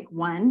just pick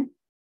one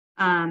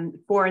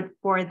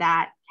for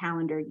that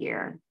calendar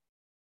year.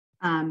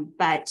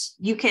 But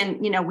you can,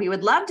 we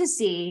would love to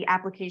see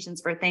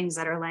applications for things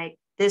that are like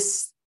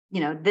this,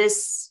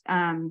 this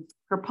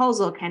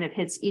proposal kind of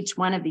hits each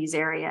one of these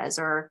areas,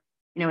 or,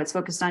 it's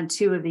focused on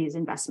 2 of these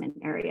investment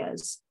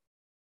areas.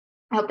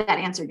 I hope that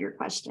answered your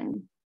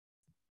question.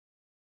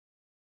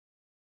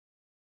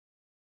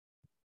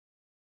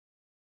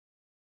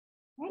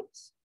 Right.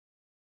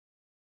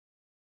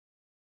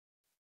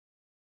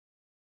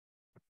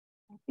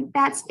 I think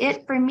that's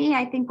it for me.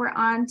 I think we're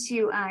on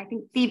to, I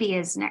think Phoebe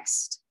is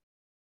next.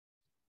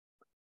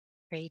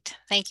 Great.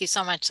 Thank you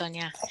so much,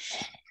 Sonia.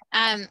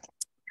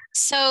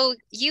 So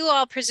you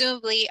all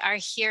presumably are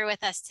here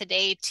with us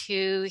today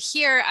to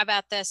hear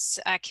about this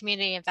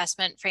community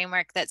investment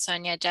framework that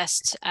Sonia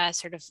just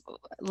sort of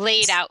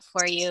laid out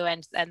for you,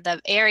 and the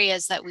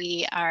areas that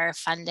we are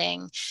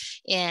funding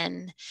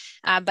in.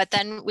 But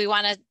then we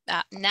want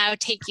to now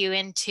take you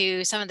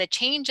into some of the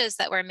changes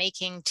that we're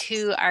making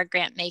to our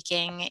grant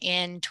making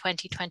in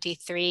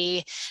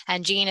 2023.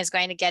 And Jean is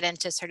going to get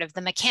into sort of the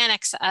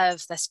mechanics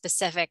of the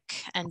specific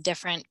and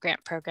different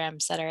grant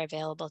programs that are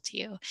available to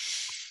you.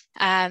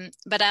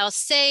 But I'll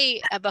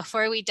say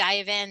before we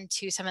dive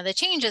into some of the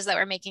changes that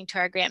we're making to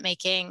our grant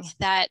making,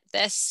 that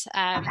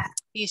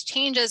these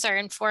changes are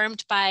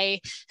informed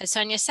by, as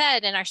Sonia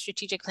said, in our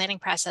strategic planning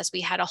process,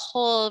 we had a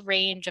whole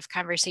range of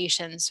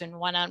conversations and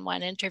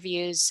one-on-one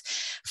interviews,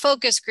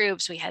 focus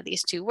groups. We had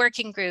these 2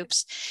 working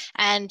groups.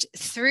 And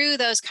through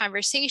those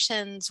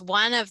conversations,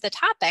 one of the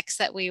topics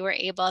that we were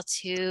able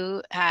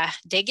to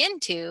dig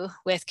into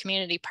with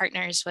community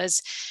partners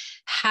was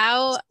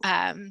how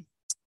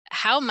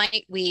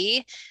might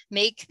we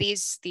make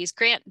these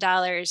grant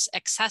dollars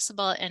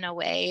accessible in a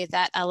way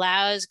that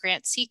allows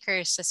grant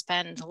seekers to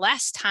spend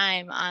less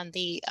time on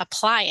the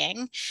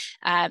applying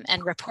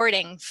and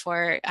reporting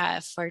for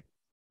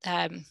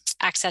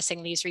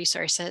accessing these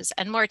resources,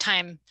 and more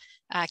time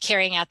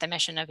carrying out the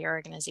mission of your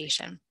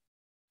organization.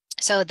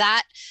 So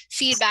that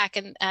feedback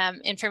and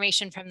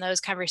information from those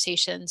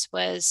conversations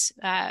was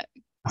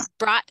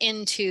brought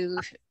into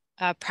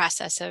a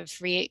process of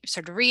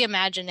sort of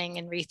reimagining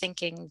and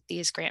rethinking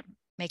these grant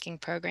making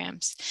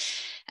programs.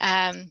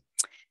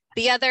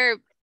 The other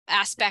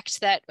aspect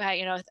that,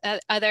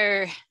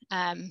 other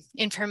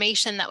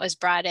information that was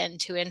brought in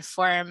to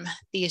inform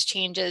these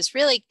changes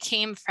really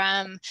came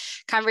from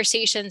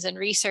conversations and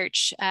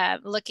research,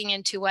 looking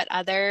into what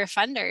other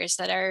funders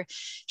that are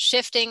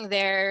shifting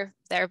their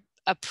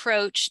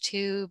approach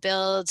to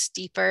build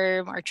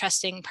deeper, more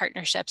trusting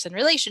partnerships and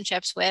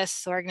relationships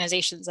with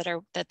organizations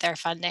that they're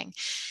funding.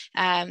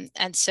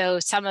 And so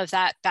some of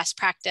that best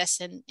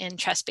practice in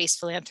trust-based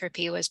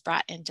philanthropy was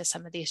brought into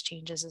some of these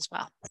changes as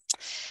well.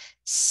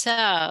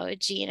 So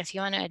Jean, if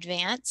you want to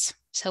advance.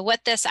 So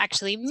what this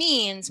actually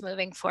means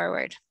moving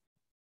forward.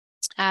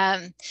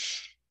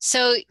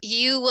 So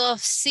you will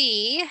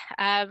see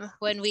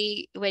when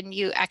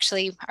you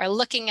actually are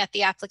looking at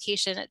the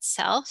application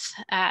itself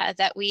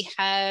that we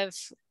have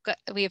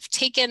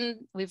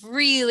we've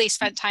really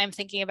spent time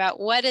thinking about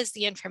what is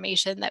the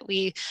information that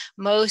we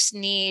most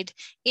need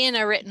in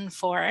a written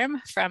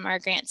form from our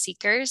grant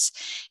seekers,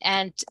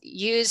 and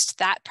used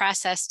that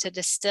process to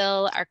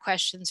distill our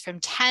questions from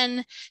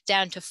 10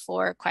 down to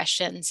 4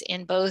 questions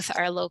in both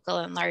our local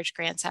and large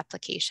grants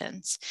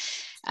applications.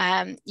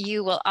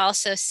 You will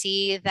also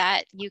see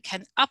that you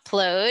can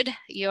upload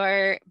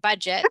your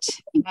budget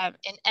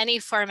in any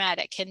format.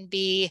 It can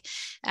be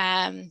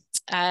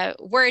a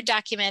Word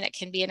document, it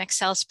can be an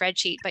Excel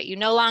spreadsheet, but you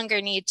no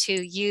longer need to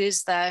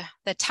use the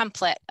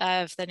template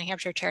of the New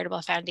Hampshire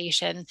Charitable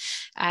Foundation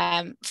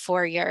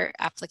for your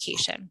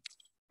application.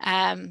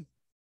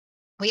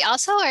 We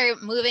also are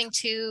moving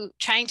to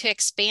trying to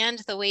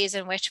expand the ways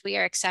in which we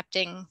are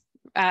accepting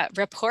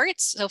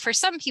reports. So for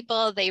some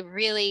people, they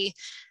really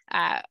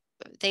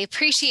they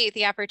appreciate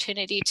the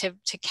opportunity to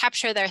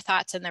capture their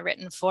thoughts in the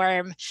written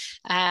form.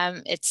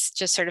 It's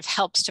just sort of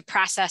helps to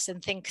process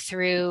and think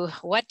through,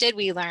 what did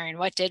we learn?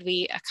 What did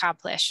we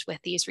accomplish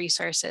with these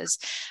resources?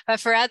 But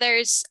for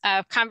others,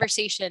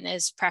 conversation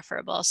is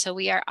preferable. So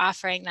we are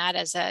offering that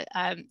as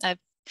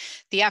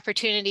the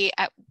opportunity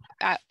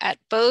at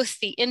both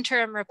the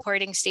interim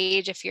reporting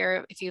stage, if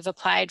you've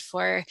applied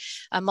for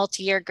a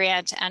multi-year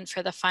grant, and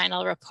for the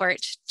final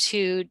report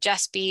to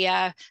just be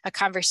a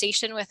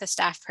conversation with a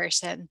staff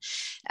person.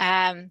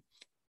 The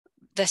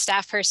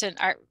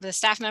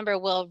staff member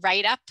will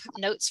write up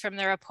notes from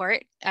the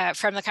report,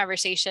 from the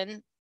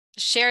conversation,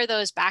 share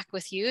those back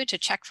with you to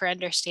check for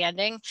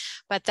understanding,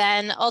 but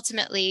then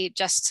ultimately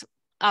just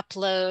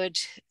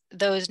upload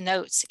those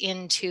notes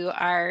into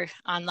our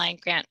online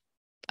grant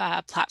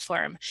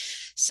platform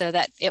so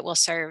that it will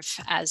serve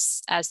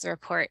as the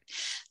report.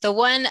 The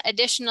one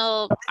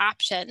additional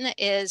option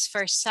is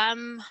for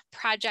some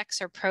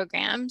projects or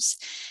programs,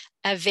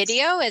 a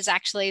video is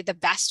actually the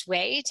best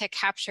way to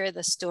capture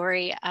the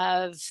story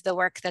of the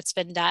work that's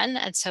been done.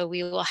 And so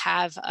we will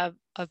have a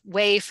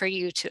way for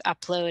you to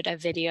upload a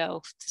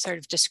video sort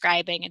of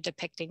describing and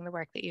depicting the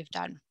work that you've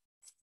done.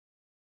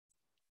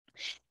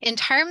 In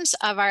terms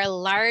of our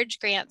large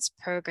grants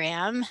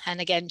program,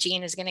 and again,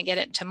 Jean is going to get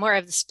into more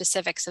of the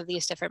specifics of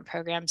these different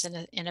programs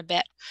in a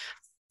bit,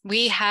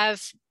 we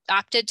have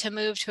opted to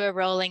move to a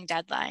rolling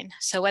deadline.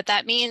 So what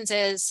that means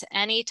is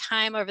any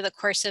time over the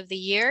course of the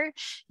year,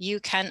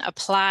 you can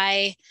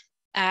apply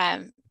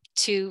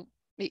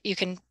you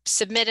can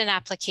submit an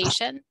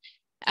application.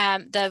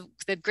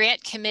 The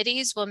grant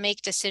committees will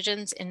make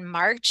decisions in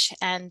March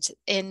and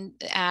then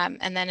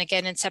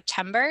again in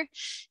September.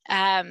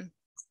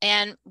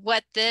 And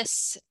what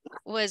this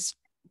was,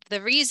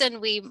 the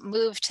reason we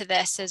moved to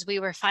this is we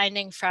were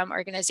finding from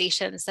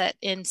organizations that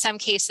in some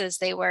cases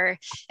they were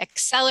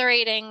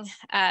accelerating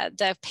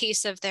the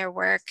pace of their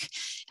work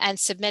and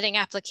submitting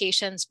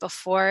applications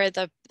before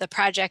the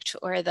project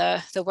or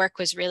the work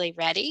was really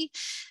ready.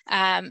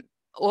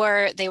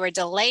 Or they were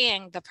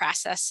delaying the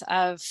process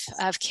of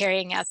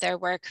carrying out their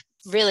work,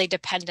 really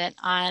dependent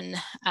on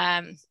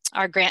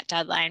our grant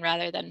deadline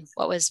rather than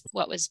what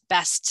was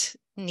best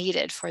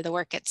needed for the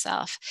work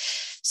itself.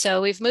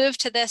 So we've moved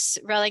to this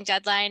rolling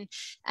deadline,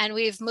 and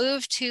we've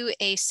moved to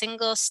a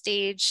single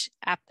stage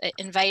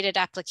invited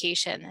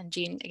application. And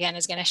Jean again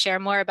is going to share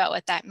more about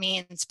what that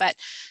means. But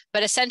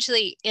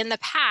essentially, in the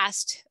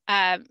past,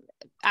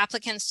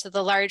 applicants to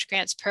the large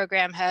grants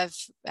program have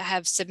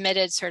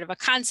submitted sort of a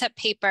concept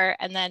paper,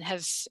 and then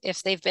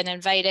if they've been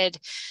invited,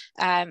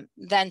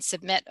 then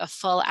submit a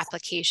full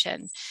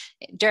application.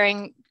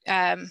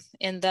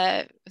 In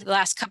the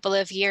last couple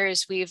of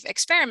years, we've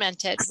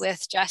experimented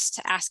with just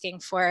asking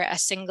for a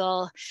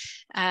single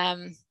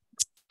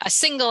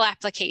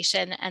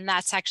application, and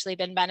that's actually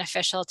been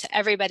beneficial to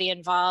everybody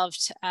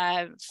involved,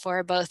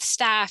 for both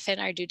staff and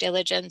our due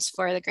diligence,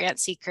 for the grant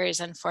seekers,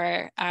 and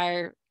for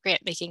our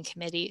grant making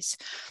committees.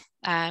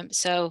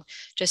 So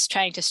just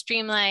trying to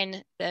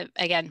streamline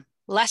again,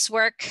 less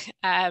work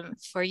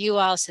for you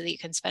all so that you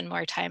can spend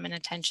more time and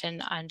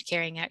attention on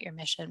carrying out your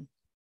mission.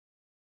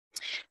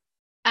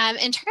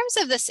 In terms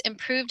of this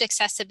improved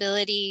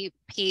accessibility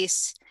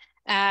piece,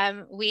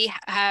 we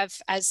have,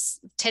 as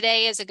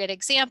today is a good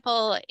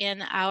example,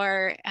 in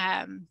our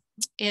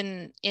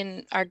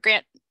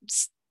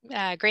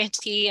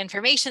grantee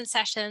information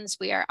sessions,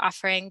 we are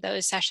offering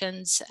those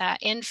sessions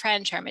in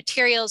French. Our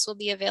materials will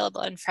be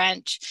available in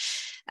French.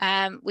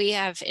 We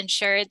have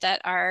ensured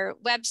that our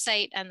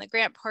website and the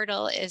grant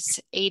portal is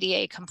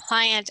ADA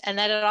compliant, and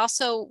that it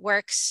also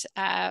works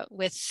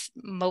with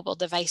mobile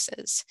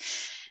devices.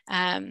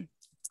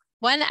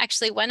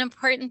 One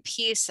important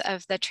piece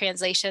of the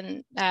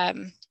translation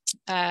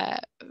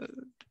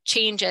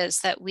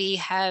changes that we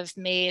have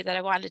made that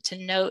I wanted to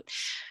note: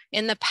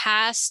 in the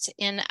past,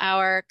 in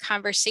our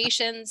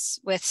conversations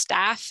with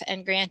staff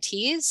and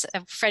grantees,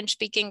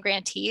 French-speaking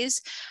grantees,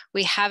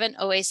 we haven't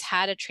always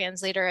had a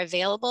translator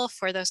available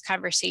for those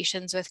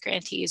conversations with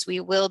grantees. We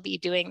will be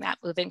doing that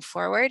moving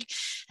forward.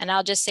 And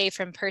I'll just say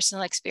from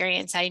personal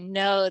experience, I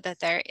know that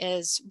there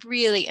is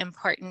really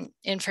important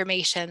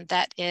information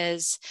that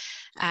is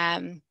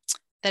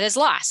is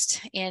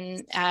lost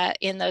in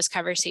those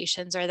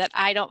conversations, or that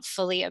I don't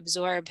fully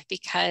absorb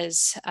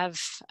because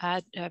of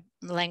a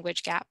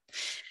language gap.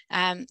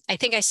 I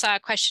think I saw a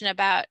question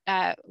about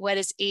what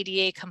is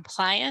ADA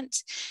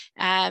compliant.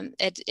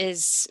 It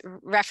is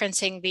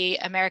referencing the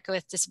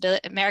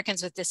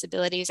Americans with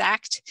Disabilities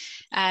Act.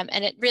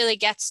 And it really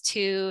gets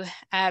to,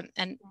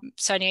 and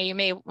Sonia, you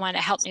may want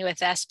to help me with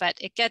this, but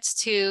it gets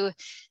to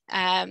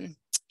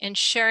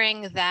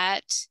ensuring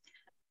that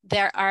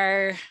there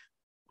are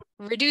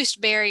reduced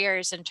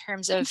barriers in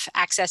terms of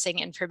accessing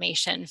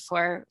information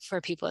for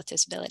people with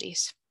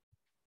disabilities.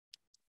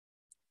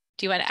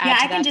 Do you want to add to that?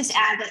 Yeah, I can just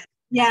add that.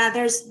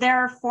 Yeah, there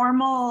are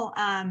formal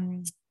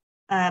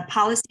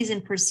policies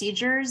and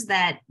procedures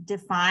that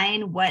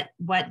define what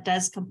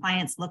does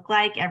compliance look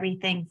like.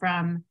 Everything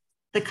from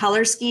the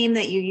color scheme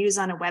that you use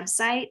on a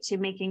website to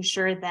making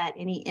sure that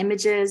any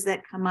images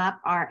that come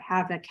up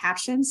have a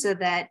caption so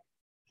that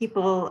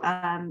people,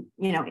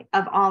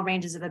 of all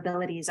ranges of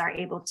abilities are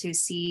able to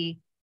see,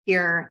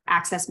 hear,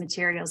 access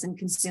materials and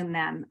consume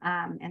them.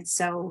 And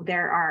so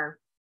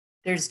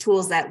there's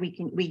tools that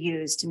we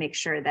use to make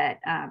sure that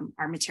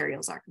our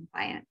materials are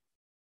compliant.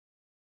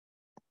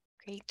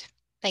 Great,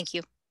 thank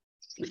you.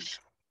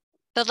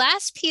 The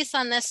last piece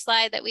on this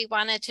slide that we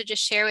wanted to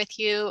just share with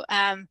you,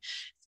 a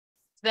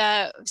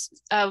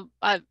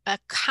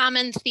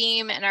common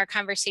theme in our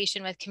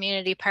conversation with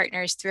community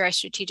partners through our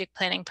strategic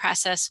planning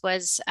process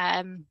was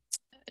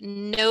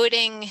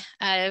noting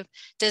a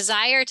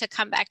desire to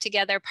come back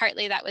together.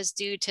 Partly that was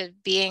due to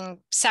being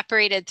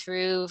separated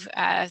through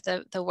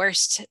the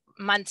worst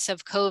months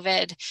of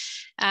COVID,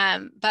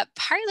 but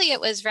partly it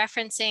was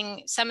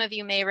referencing, some of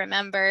you may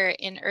remember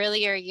in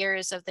earlier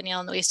years of the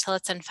Neil and Louise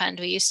Tillotson Fund,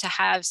 we used to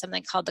have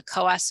something called the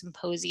COA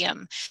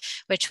Symposium,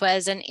 which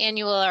was an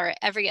annual or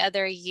every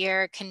other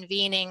year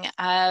convening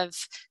of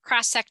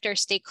cross-sector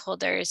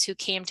stakeholders who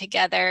came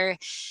together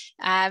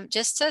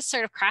just to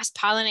sort of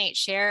cross-pollinate,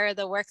 share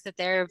the work that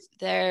they're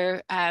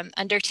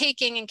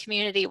undertaking in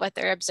community, what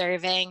they're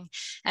observing,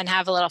 and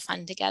have a little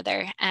fun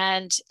together.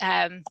 And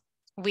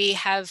we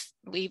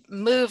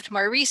moved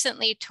more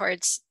recently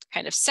towards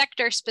kind of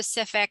sector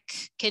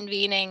specific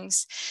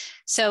convenings.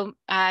 So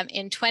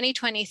in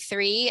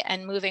 2023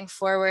 and moving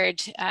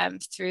forward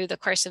through the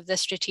course of the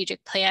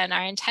strategic plan,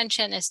 our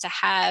intention is to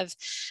have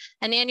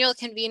an annual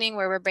convening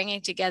where we're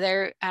bringing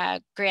together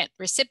grant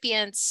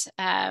recipients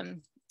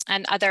and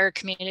other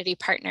community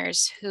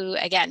partners who,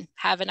 again,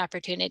 have an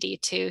opportunity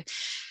to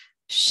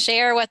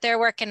share what they're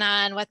working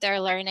on, what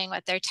they're learning,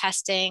 what they're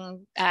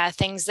testing,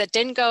 things that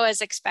didn't go as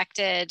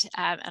expected,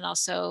 and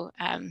also,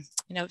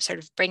 sort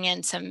of bring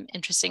in some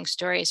interesting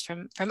stories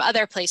from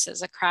other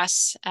places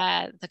across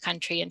the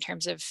country in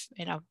terms of,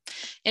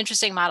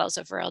 interesting models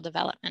of rural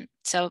development.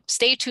 So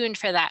stay tuned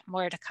for that,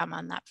 more to come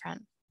on that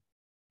front.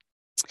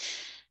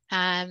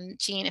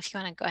 Jean, if you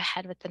want to go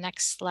ahead with the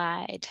next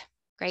slide.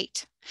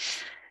 Great.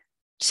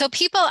 So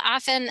people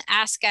often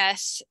ask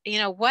us,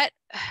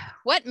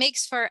 what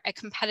makes for a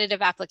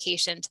competitive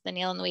application to the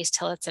Neil and Louise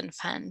Tillotson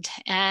Fund?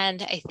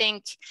 And I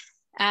think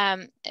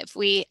if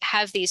we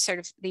have these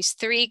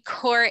three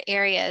core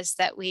areas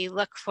that we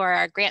look for,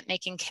 our grant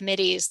making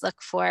committees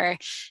look for,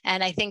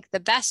 and I think the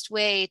best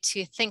way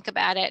to think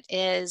about it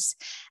is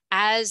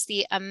as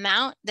the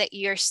amount that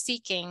you're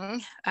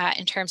seeking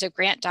in terms of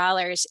grant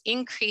dollars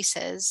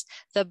increases,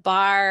 the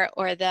bar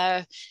or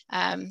the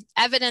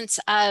evidence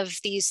of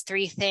these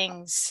three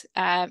things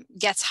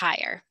gets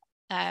higher,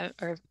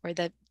 or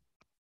the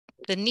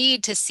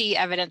need to see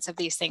evidence of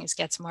these things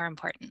gets more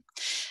important.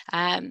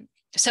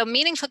 So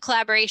meaningful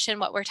collaboration,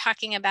 what we're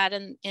talking about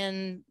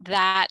in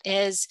that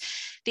is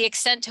the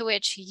extent to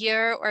which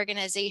your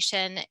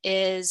organization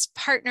is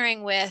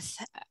partnering with,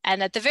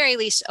 and at the very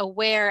least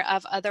aware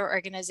of, other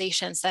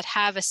organizations that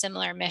have a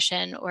similar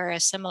mission or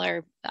a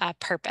similar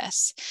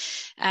purpose.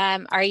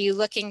 Are you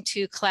looking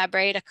to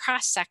collaborate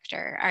across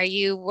sector? Are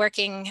you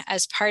working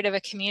as part of a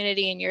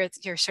community and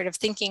you're sort of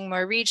thinking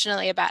more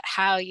regionally about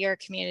how your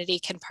community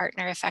can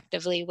partner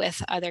effectively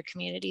with other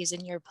communities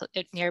in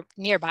your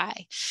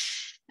nearby?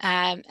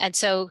 And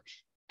so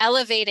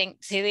elevating,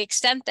 to the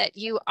extent that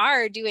you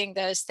are doing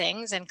those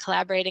things and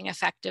collaborating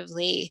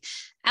effectively,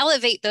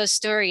 elevate those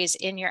stories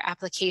in your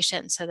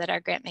application so that our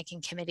grant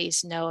making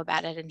committees know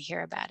about it and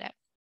hear about it.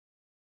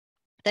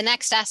 The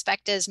next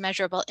aspect is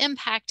measurable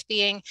impact,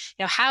 being,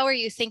 how are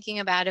you thinking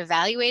about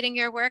evaluating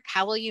your work?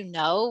 How will you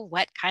know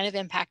what kind of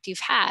impact you've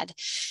had?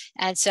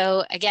 And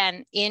so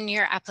again, in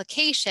your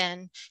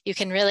application, you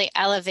can really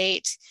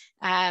elevate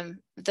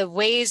the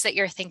ways that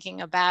you're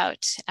thinking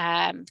about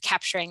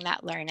capturing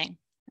that learning,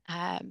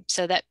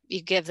 so that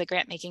you give the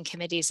grant making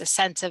committees a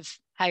sense of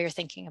how you're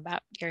thinking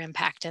about your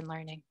impact and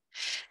learning.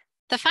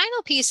 The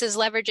final piece is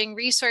leveraging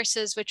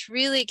resources, which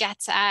really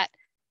gets at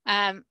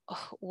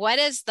what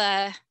is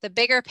the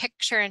bigger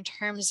picture in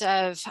terms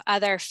of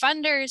other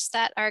funders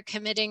that are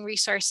committing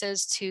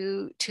resources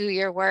to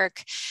your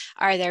work?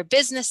 Are there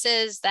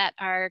businesses that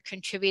are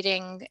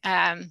contributing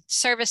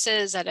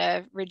services at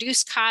a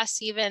reduced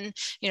cost, even,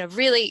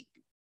 really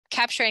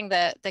capturing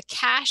the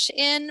cash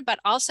in, but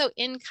also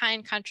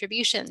in-kind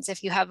contributions.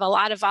 If you have a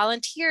lot of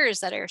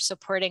volunteers that are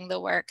supporting the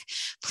work,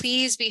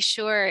 please be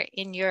sure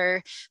in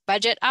your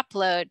budget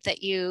upload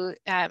that you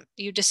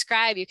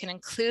describe, you can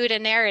include a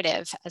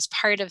narrative as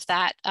part of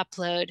that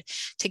upload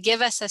to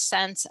give us a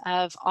sense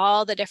of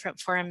all the different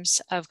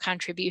forms of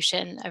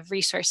contribution of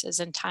resources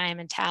and time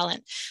and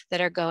talent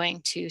that are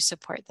going to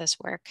support this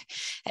work.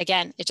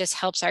 Again, it just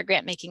helps our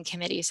grant making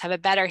committees have a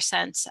better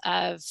sense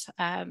of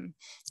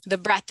the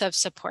breadth of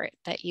support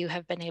that you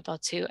have been able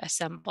to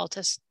assemble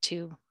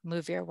to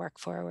move your work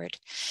forward.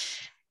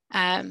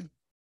 And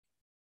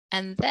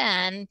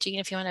then, Jean,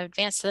 if you want to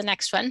advance to the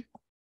next one.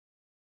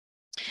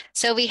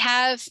 So we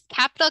have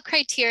capital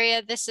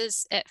criteria. This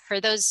is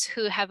for those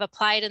who have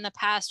applied in the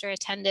past or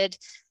attended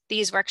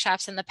these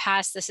workshops in the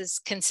past. This is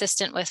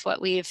consistent with what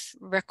we've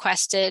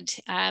requested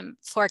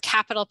for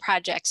capital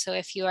projects. So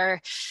if you are,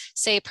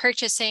 say,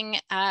 purchasing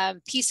a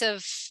piece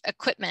of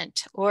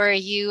equipment, or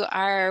you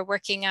are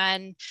working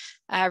on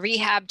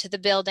rehab to the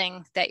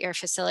building that your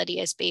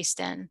facility is based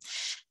in,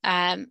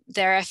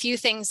 there are a few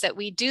things that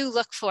we do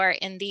look for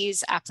in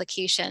these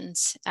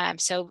applications.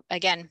 So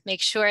again,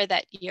 make sure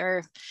that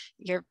you're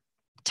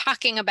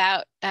talking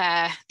about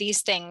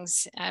these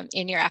things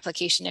in your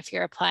application if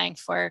you're applying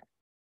for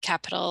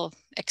capital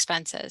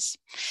expenses.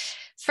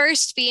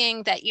 First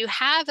being that you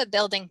have a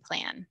building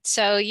plan.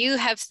 So you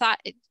have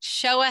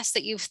show us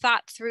that you've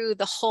thought through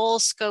the whole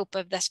scope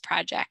of this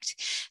project,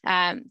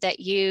 that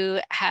you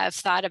have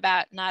thought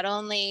about not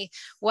only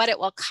what it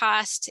will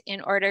cost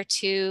in order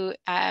to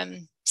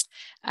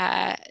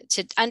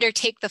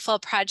undertake the full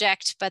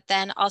project, but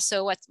then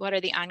also what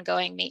are the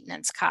ongoing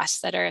maintenance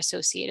costs that are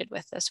associated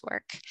with this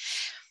work.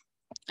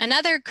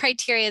 Another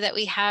criteria that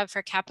we have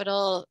for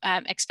capital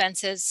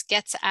expenses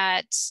gets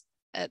at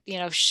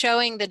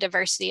showing the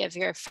diversity of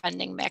your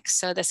funding mix.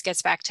 So this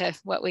gets back to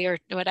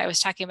what I was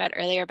talking about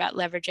earlier about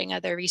leveraging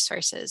other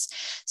resources.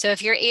 So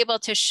if you're able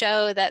to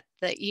show that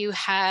you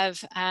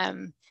have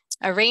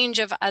a range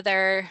of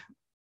other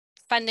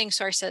funding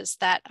sources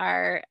that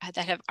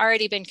have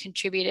already been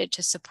contributed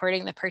to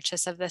supporting the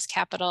purchase of this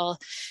capital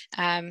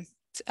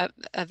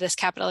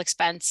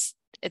expense,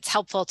 it's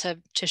helpful to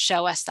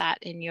show us that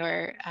in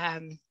your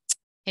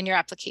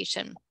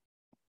application.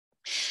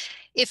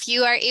 If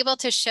you are able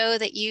to show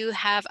that you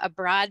have a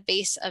broad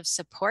base of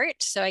support,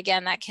 so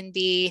again, that can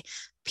be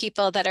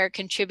people that are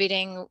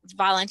contributing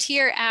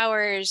volunteer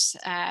hours,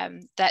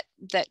 that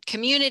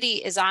community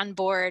is on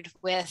board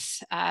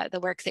with the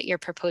work that you're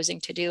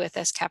proposing to do with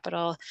this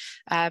capital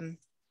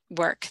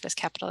this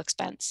capital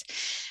expense,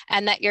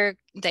 and that your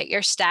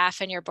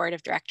staff and your board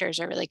of directors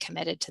are really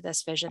committed to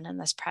this vision, and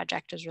this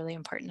project is really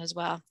important as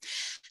well.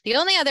 The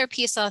only other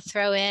piece I'll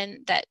throw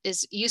in that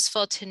is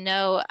useful to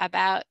know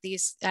about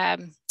these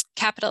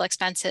capital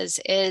expenses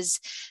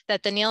is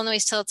that the Neil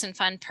Noyes Tillotson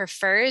Fund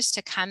prefers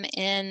to come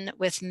in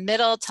with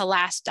middle to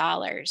last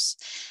dollars.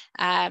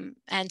 And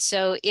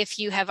so if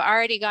you have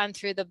already gone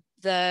through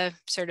the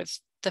sort of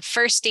the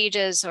first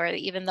stages or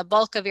even the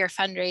bulk of your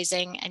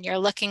fundraising, and you're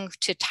looking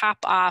to top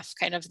off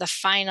kind of the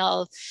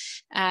final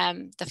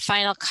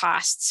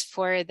costs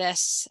for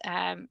this,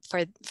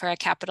 for a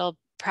capital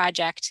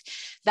project,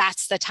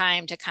 that's the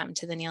time to come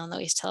to the Neil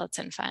Noyes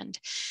Tillotson Fund.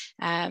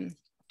 And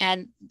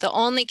the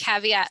only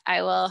caveat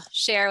I will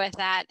share with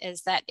that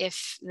is that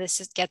if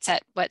this gets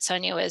at what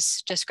Sonia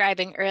was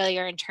describing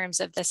earlier in terms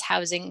of this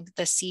housing,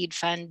 the seed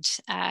fund,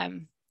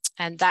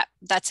 and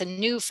that's a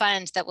new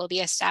fund that will be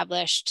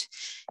established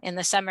in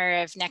the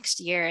summer of next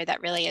year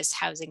that really is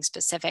housing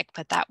specific,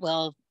 but that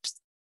will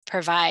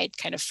provide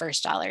kind of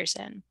first dollars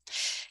in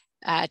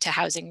to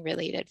housing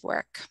related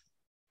work.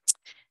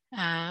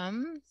 I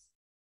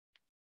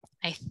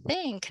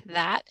think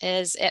that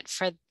is it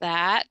for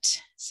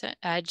that. So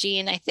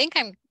Jean, I think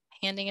I'm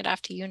handing it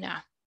off to you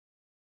now.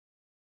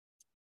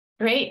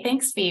 Great,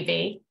 thanks,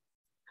 Phoebe.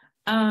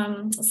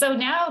 So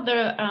now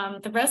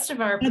the rest of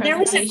our presentation. There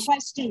was a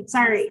question,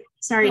 sorry,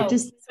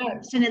 just a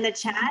question in the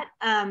chat.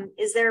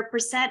 Is there a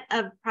percent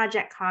of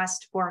project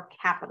cost for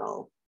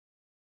capital?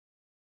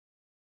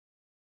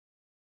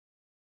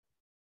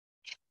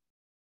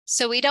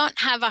 So we don't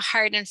have a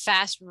hard and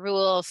fast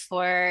rule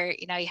for,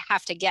 you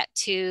have to get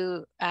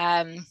to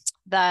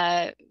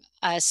a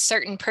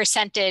certain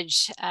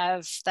percentage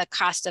of the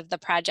cost of the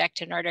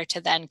project in order to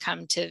then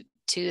come to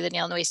the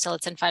Neil Noyes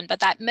Tillotson Fund,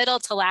 but that middle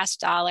to last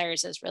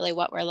dollars is really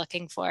what we're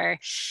looking for.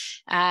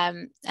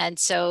 And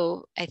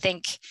so I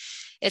think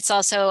it's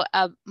also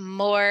a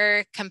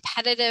more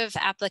competitive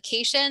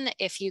application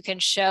if you can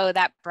show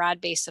that broad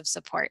base of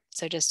support.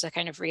 So just to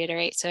kind of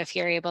reiterate, so if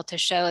you're able to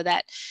show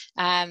that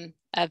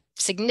a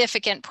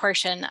significant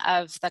portion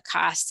of the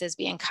cost is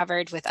being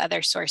covered with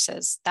other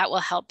sources, that will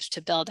help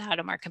to build out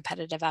a more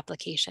competitive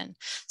application.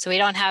 So we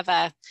don't have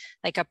a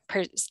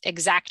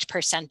exact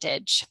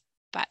percentage,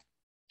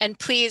 and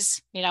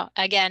please,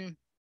 again,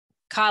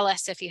 call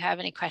us if you have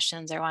any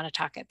questions or want to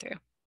talk it through.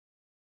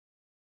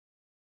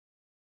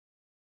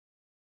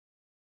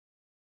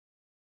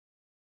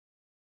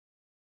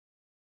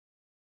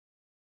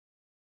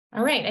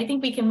 All right, I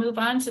think we can move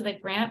on to the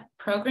grant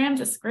program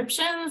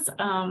descriptions.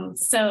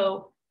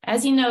 So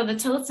as you know, the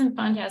Tillotson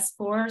Fund has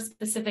 4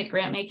 specific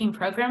grant making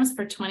programs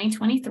for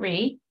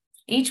 2023.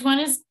 Each one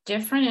is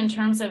different in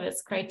terms of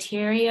its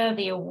criteria,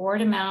 the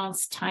award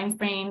amounts,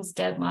 timeframes,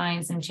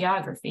 deadlines, and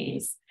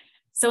geographies.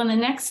 So in the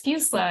next few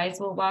slides,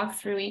 we'll walk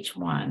through each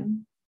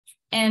one.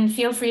 And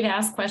feel free to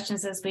ask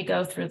questions as we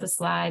go through the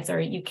slides, or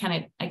you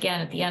can,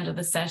 again, at the end of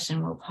the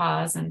session, we'll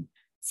pause and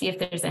see if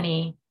there's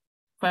any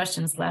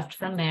questions left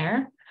from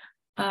there.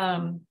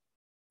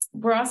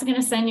 We're also going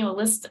to send you a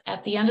list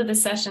at the end of the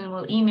session.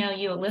 We'll email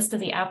you a list of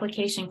the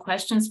application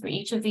questions for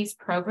each of these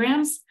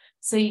programs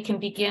so you can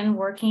begin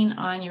working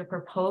on your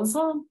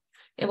proposal.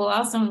 It will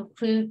also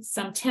include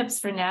some tips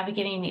for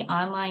navigating the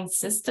online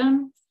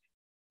system.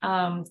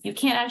 You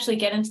can't actually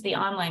get into the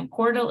online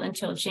portal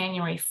until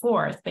January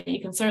 4th, but you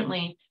can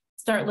certainly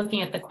start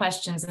looking at the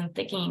questions and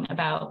thinking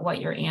about what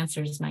your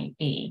answers might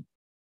be.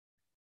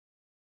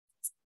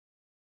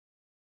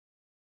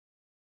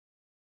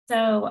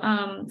 So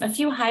a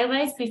few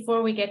highlights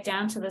before we get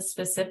down to the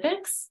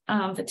specifics.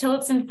 The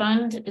Tillotson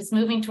Fund is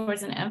moving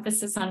towards an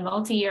emphasis on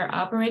multi-year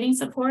operating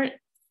support.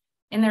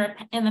 In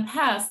the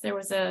past, there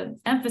was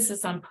an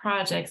emphasis on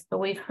projects, but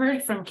we've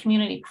heard from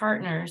community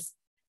partners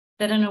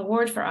that an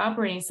award for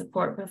operating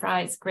support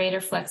provides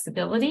greater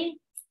flexibility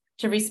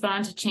to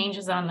respond to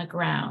changes on the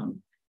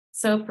ground.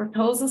 So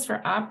proposals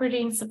for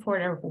operating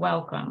support are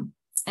welcome.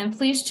 And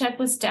please check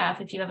with staff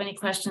if you have any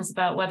questions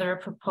about whether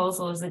a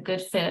proposal is a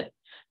good fit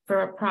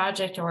for a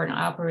project or an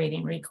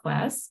operating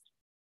request.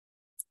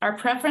 Our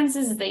preference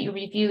is that you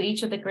review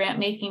each of the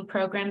grant-making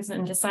programs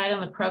and decide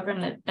on the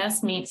program that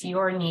best meets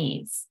your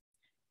needs.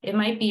 It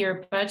might be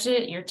your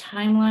budget, your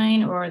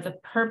timeline, or the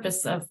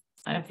purpose of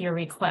your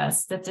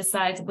request that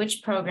decides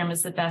which program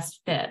is the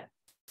best fit.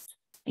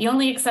 The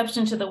only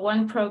exception to the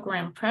one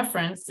program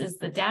preference is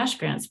the Dash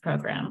Grants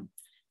program.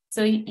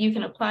 So you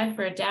can apply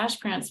for a Dash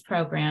Grants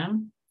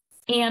program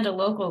and a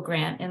local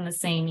grant in the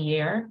same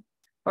year,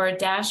 or a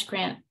Dash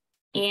Grant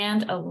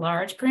and a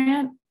large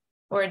grant,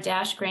 or a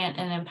Dash Grant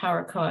and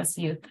Empower COAS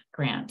Youth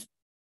grant.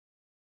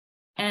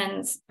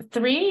 And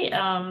 3,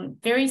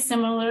 very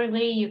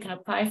similarly, you can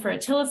apply for a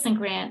Tillotson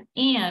grant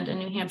and a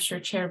New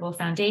Hampshire Charitable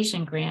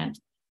Foundation grant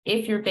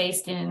if you're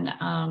based in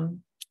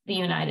the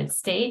United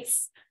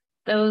States.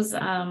 Those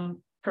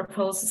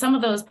some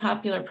of those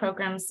popular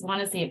programs, one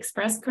is the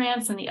Express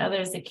Grants and the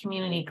other is the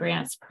Community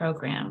Grants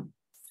program.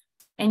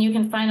 And you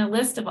can find a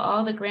list of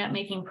all the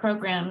grant-making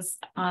programs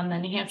on the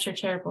New Hampshire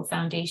Charitable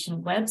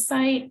Foundation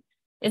website.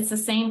 It's the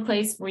same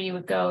place where you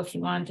would go if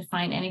you wanted to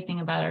find anything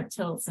about our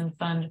Tillotson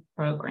Fund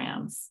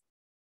programs.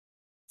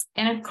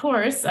 And of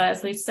course,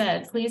 as we've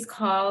said, please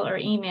call or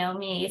email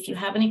me if you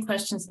have any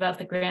questions about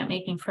the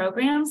grant-making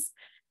programs,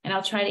 and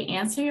I'll try to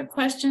answer your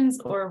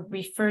questions or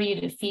refer you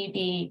to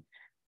Phoebe,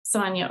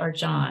 Sonia, or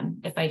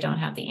John if I don't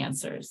have the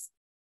answers.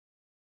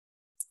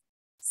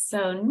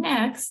 So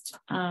next,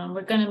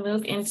 we're going to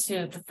move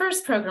into the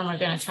first program we're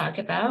going to talk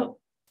about,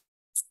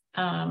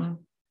 and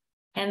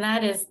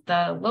that is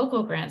the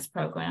Local Grants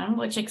Program,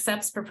 which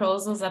accepts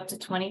proposals up to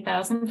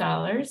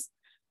 $20,000.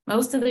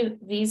 Most of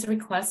these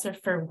requests are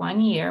for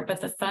 1 year,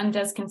 but the fund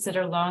does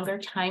consider longer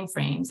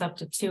timeframes, up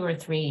to 2 or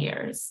 3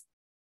 years.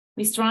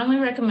 We strongly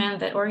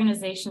recommend that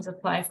organizations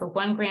apply for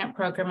 1 grant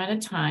program at a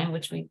time,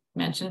 which we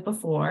mentioned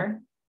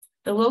before.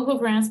 The Local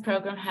Grants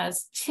Program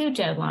has 2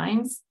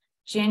 deadlines,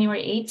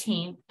 January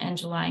 18th and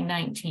July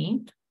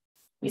 19th.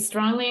 We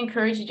strongly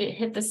encourage you to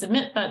hit the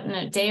submit button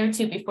a day or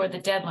 2 before the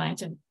deadline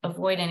to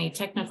avoid any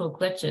technical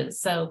glitches.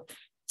 So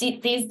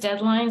these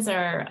deadlines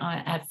are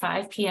at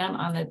 5 p.m.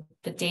 on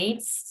the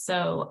dates.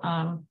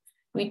 So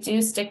we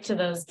do stick to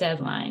those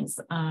deadlines,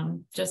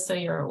 just so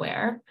you're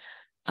aware.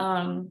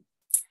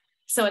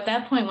 So at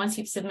that point, once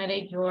you've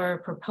submitted your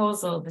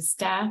proposal, the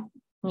staff,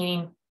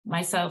 meaning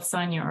myself,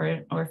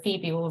 Sonia, or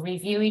Phoebe, will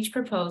review each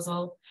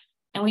proposal.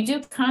 And we do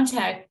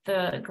contact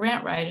the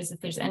grant writers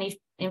if there's any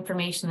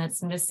information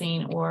that's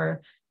missing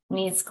or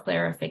needs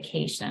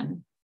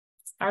clarification.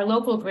 Our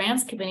local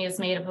grants committee is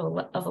made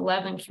of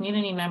 11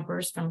 community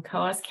members from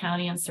COAS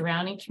County and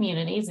surrounding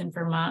communities in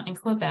Vermont and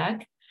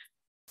Quebec.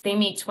 They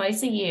meet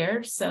twice a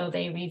year, so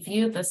they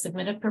review the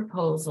submitted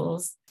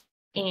proposals.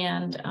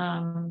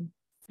 And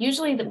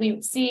usually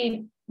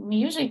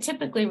we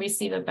typically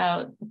receive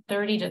about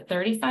 30 to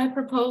 35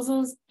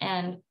 proposals,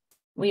 and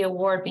we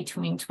award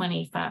between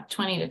 20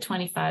 to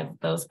 25 of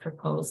those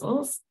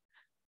proposals.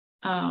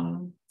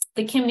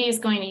 The committee is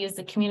going to use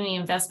the community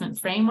investment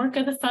framework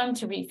of the fund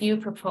to review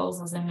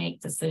proposals and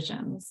make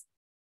decisions.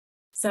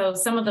 So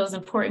some of those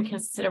important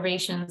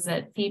considerations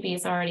that Phoebe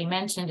has already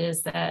mentioned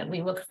is that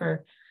we look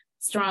for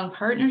strong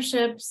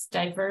partnerships,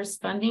 diverse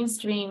funding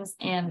streams,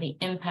 and the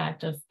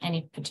impact of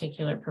any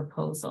particular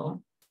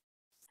proposal.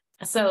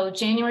 So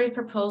January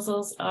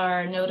proposals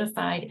are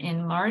notified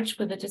in March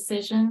with a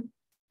decision,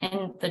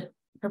 and the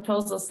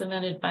proposals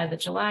submitted by the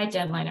July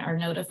deadline are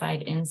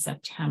notified in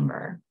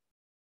September.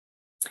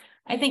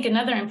 I think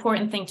another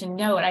important thing to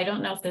note, I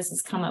don't know if this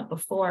has come up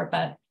before,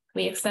 but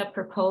we accept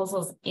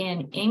proposals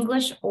in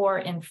English or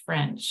in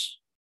French.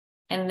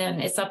 And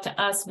then it's up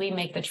to us, we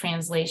make the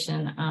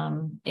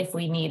translation if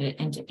we need it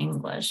into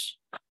English.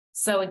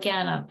 So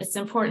again, it's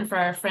important for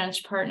our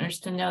French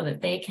partners to know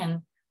that they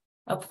can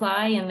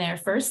apply in their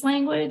first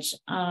language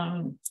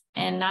and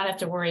not have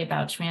to worry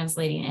about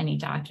translating any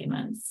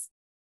documents.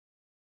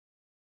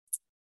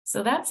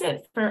 So that's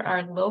it for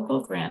our local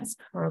grants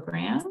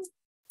program.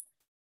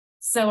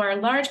 So our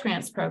large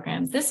grants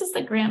program, this is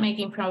the grant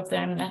making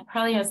program that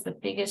probably has the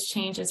biggest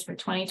changes for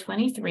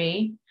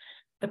 2023.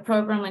 The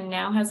program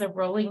now has a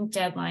rolling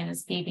deadline,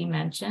 as Phoebe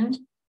mentioned.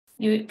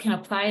 You can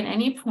apply at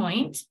any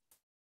point,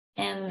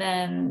 and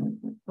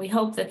then we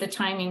hope that the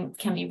timing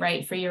can be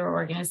right for your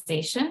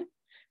organization.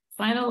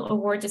 Final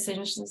award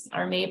decisions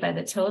are made by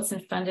the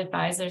Tillotson Fund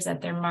advisors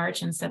at their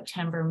March and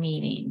September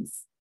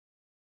meetings.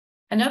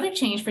 Another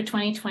change for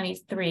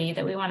 2023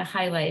 that we want to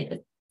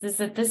highlight is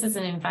that this is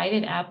an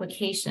invited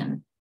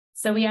application.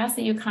 So we ask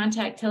that you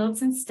contact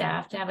Tillotson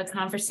staff to have a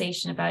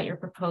conversation about your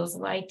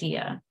proposal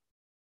idea.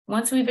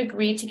 Once we've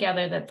agreed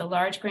together that the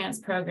large grants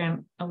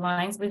program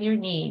aligns with your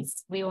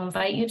needs, we will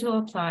invite you to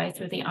apply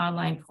through the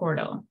online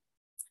portal.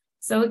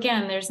 So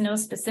again, there's no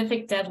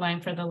specific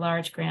deadline for the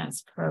large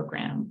grants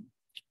program.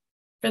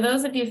 For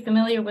those of you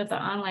familiar with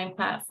the online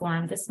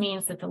platform, this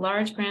means that the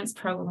large grants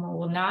program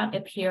will not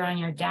appear on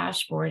your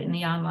dashboard in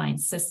the online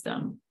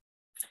system.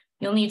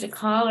 You'll need to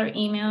call or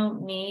email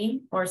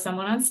me or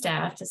someone on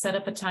staff to set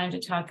up a time to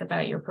talk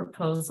about your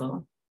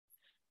proposal.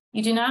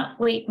 You do not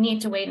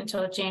need to wait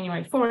until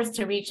January 4th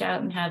to reach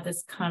out and have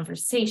this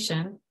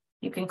conversation.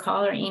 You can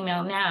call or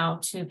email now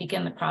to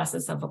begin the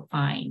process of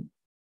applying.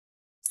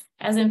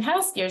 As in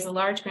past years, the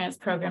large grants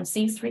program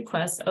seeks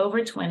requests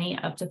over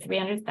 $20,000 up to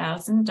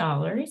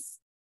 $300,000.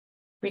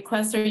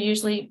 Requests are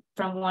usually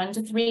from 1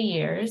 to 3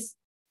 years.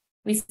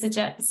 We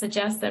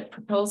suggest that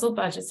proposal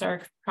budgets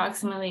are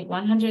approximately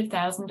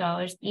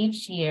 $100,000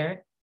 each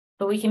year,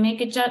 but we can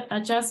make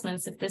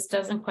adjustments if this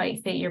doesn't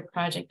quite fit your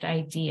project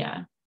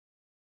idea.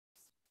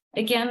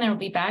 Again, there will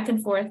be back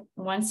and forth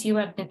once you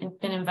have been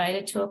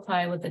invited to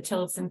apply with the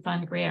Tillotson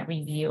Fund grant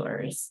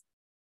reviewers.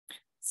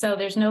 So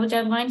there's no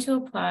deadline to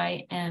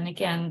apply. And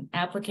again,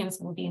 applicants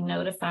will be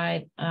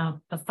notified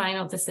of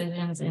final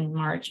decisions in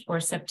March or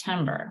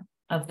September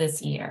of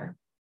this year.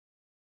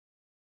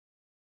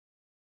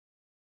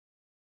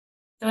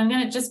 So I'm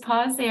going to just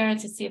pause there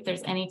to see if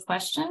there's any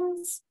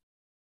questions.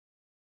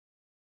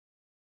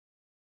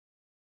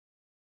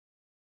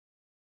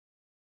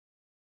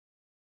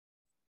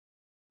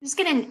 I'm just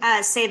going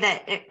to say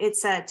that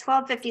it's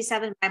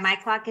 12:57 by my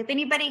clock. If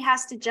anybody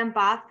has to jump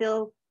off,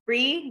 feel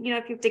free.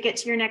 If you have to get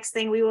to your next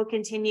thing, we will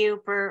continue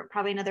for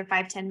probably another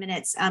 5-10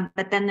 minutes.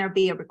 But then there'll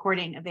be a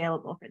recording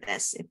available for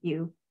this if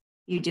you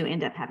do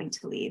end up having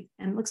to leave.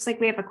 And it looks like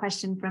we have a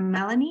question from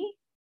Melanie.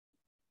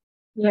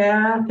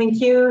 Yeah, thank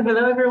you.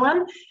 Hello,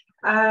 everyone.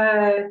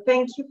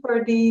 Thank you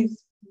for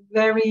these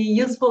very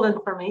useful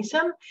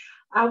information.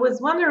 I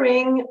was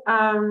wondering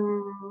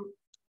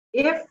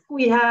if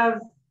we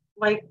have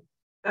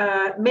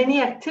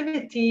many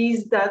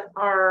activities that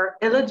are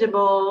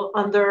eligible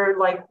under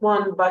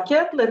one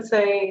bucket, let's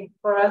say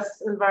for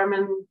us,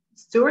 environment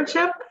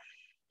stewardship.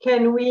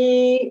 Can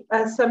we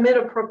submit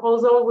a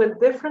proposal with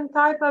different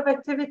type of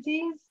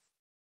activities?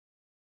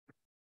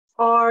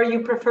 Or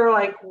you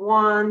prefer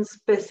one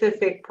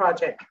specific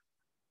project?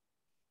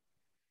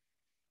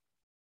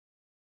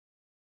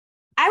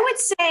 I would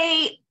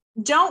say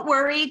don't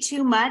worry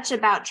too much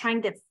about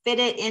trying to fit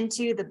it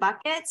into the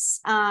buckets.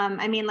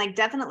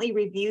 Definitely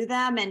review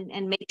them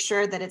and make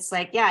sure that it's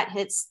it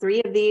hits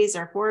 3 of these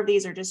or 4 of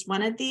these or just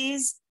 1 of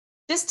these.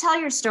 Just tell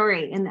your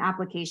story in the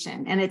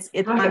application. And it's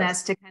okay. On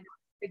us to kind of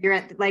figure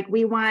out,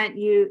 we want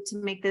you to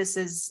make this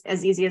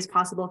as easy as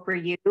possible for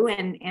you.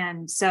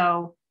 And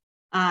so,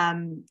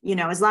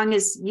 as long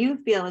as you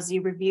feel as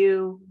you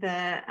review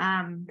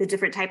the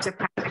different types of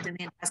project and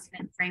the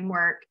investment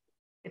framework,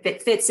 if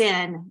it fits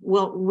in,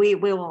 we'll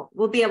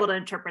be able to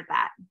interpret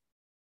that.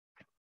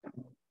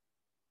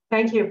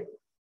 Thank you.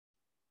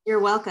 You're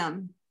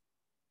welcome.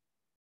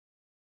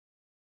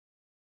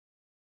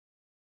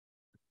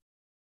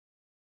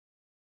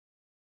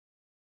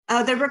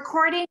 The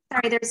recording,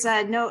 sorry, there's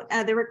a note.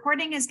 The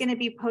recording is going to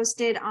be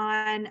posted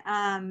on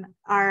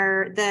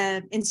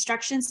the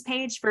instructions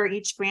page for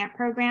each grant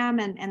program,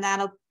 and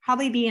that'll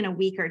probably be in a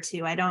week or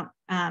 2.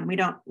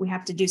 We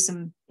have to do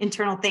some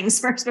internal things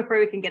first before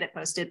we can get it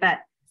posted, but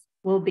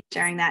we'll be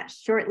sharing that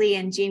shortly.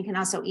 And Jean can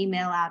also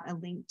email out a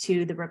link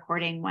to the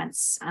recording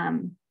once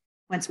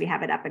we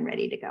have it up and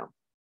ready to go.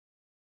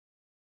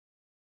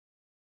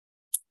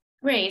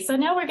 Great. So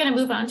now we're going to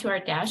move on to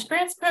our Dash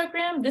Grants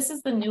program. This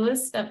is the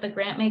newest of the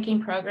grant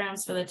making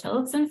programs for the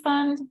Tillotson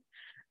Fund.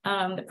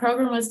 The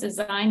program was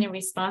designed in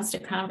response to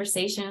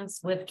conversations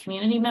with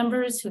community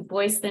members who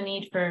voiced the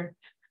need for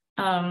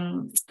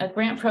a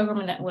grant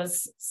program that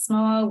was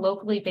small,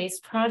 locally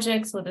based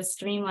projects with a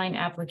streamlined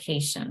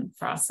application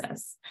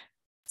process.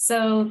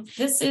 So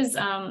this is,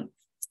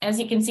 as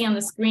you can see on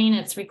the screen,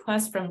 it's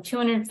requests from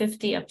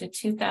 $250 up to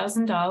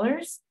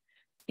 $2,000.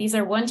 These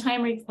are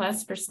one-time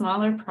requests for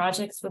smaller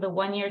projects with a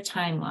 1-year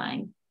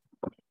timeline.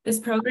 This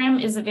program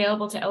is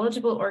available to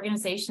eligible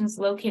organizations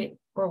located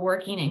or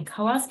working in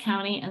Coos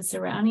County and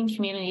surrounding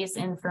communities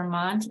in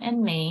Vermont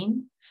and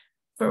Maine.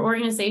 For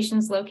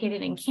organizations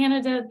located in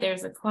Canada,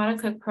 there's a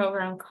Quadacook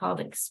program called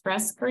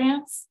Express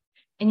Grants,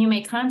 and you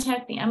may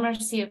contact the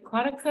MRC of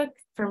Quadacook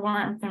for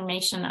more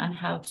information on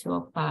how to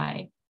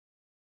apply.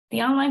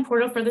 The online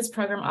portal for this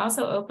program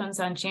also opens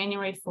on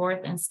January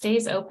 4th and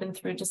stays open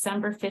through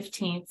December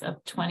 15th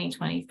of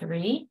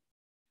 2023.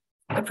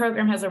 The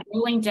program has a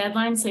rolling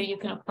deadline, so you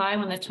can apply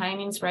when the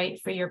timing's right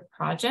for your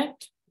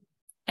project.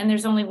 And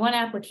there's only one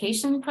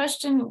application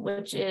question,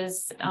 which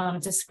is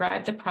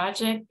describe the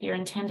project, your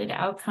intended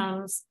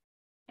outcomes,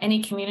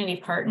 any community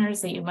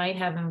partners that you might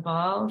have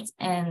involved,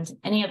 and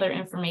any other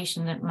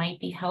information that might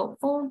be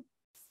helpful,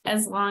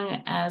 as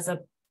well as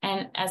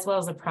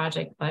a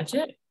project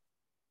budget.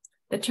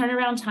 The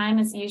turnaround time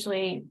is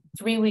usually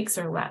 3 weeks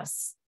or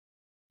less.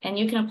 And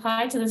you can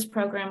apply to this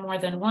program more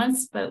than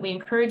once, but we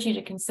encourage you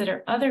to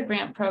consider other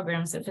grant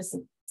programs if a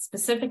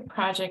specific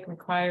project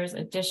requires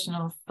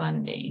additional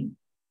funding.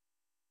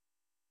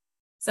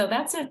 So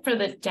that's it for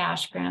the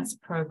Dash Grants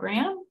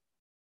program.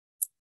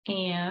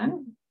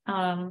 And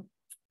for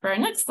our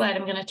next slide,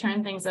 I'm going to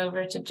turn things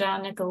over to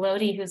John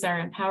Nicolotti, who's our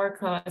Empower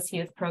Coos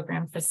Youth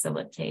Program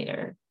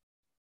facilitator.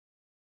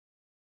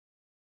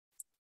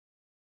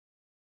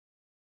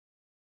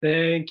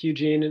 Thank you,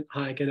 Jean. And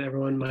hi again,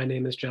 everyone. My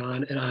name is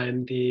John, and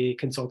I'm the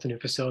consultant who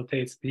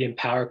facilitates the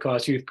Empower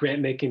Coos Youth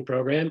Grant-Making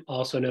Program,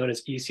 also known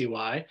as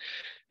ECY.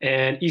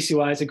 And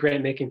ECY is a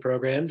grant-making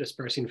program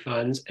dispersing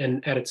funds.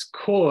 And at its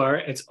core,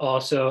 it's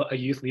also a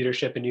youth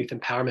leadership and youth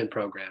empowerment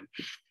program.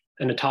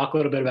 And to talk a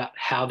little bit about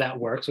how that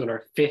works, in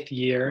our 5th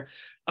year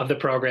of the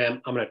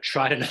program, I'm going to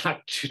try to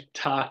not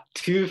talk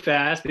too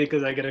fast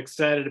because I get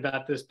excited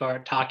about this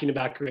part, talking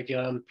about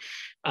curriculum.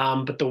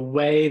 But the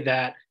way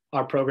that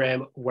our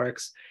program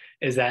works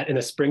is that in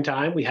the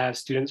springtime, we have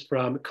students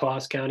from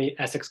Coos County,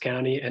 Essex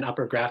County, and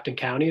Upper Grafton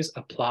counties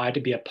apply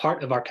to be a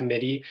part of our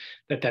committee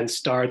that then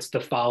starts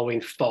the following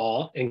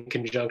fall in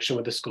conjunction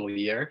with the school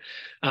year.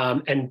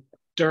 And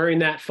during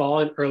that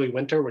fall and early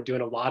winter, we're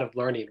doing a lot of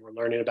learning. We're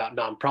learning about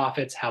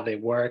nonprofits, how they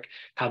work,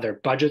 how their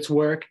budgets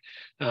work,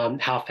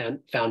 how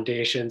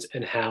foundations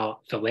and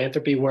how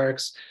philanthropy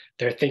works.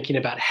 They're thinking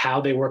about how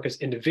they work as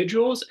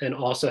individuals and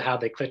also how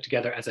they click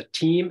together as a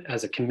team,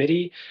 as a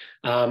committee.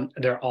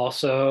 They're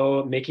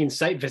also making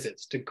site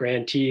visits to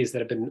grantees that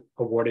have been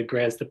awarded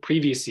grants the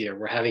previous year.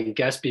 We're having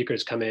guest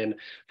speakers come in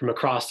from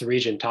across the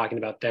region talking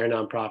about their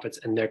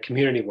nonprofits and their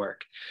community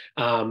work.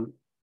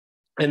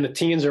 And the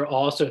teens are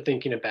also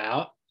thinking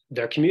about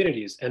their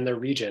communities and their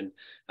region,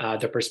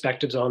 their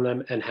perspectives on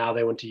them, and how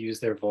they want to use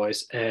their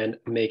voice and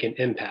make an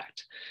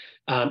impact.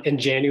 In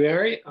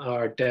January,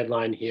 our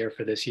deadline here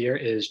for this year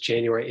is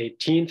January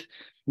 18th.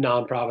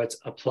 Nonprofits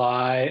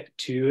apply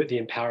to the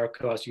Empower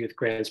Coos Youth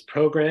Grants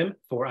program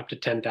for up to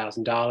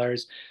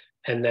 $10,000.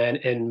 And then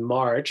in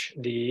March,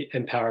 the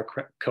Empower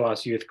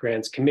Coos Youth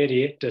Grants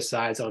Committee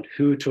decides on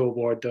who to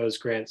award those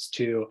grants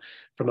to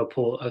from a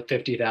pool of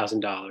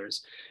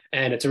 $50,000.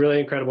 And it's a really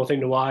incredible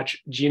thing to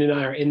watch. Jean and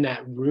I are in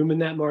that room in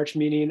that March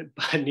meeting,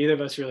 but neither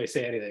of us really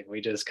say anything.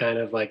 We just kind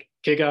of like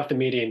kick off the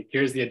meeting,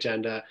 here's the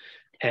agenda,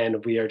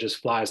 and we are just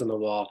flies on the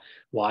wall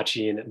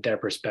watching their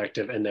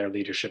perspective and their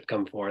leadership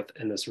come forth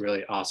in this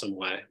really awesome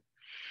way.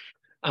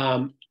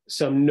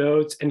 Some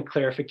notes and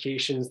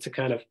clarifications to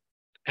kind of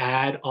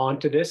add on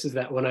to this is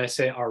that when I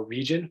say our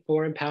region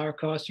for Empower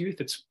Coos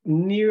Youth, it's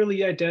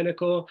nearly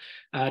identical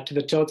to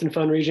the Tillotson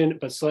Fund region,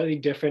 but slightly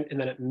different in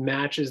that it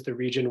matches the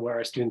region where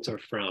our students are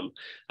from,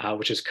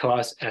 which is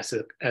Coos,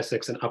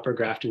 Essex, and Upper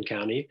Grafton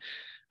County.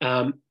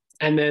 And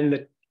then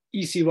the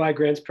ECY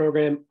grants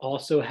program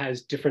also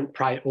has different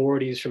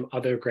priorities from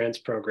other grants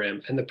program.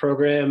 And the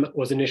program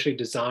was initially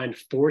designed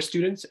for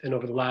students. And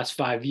over the last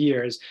 5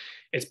 years,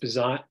 it's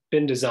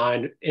been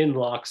designed in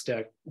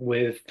lockstep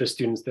with the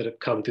students that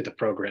have come through the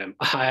program.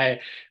 I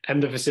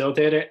am the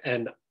facilitator,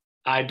 and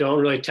I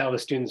don't really tell the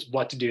students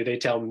what to do. They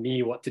tell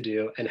me what to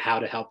do and how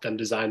to help them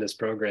design this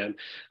program,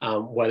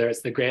 whether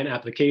it's the grant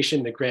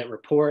application, the grant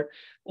report,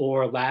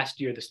 or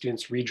last year, the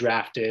students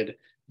redrafted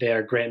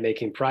their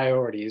grant-making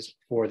priorities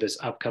for this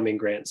upcoming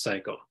grant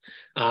cycle.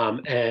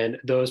 And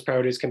those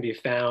priorities can be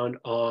found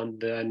on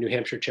the New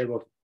Hampshire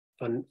Charitable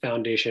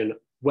Foundation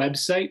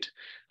website.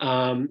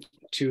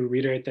 To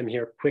reiterate them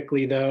here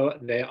quickly, though,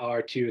 they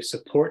are to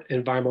support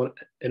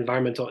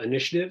environmental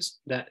initiatives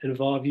that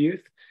involve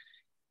youth,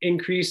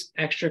 increase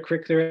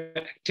extracurricular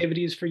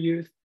activities for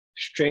youth,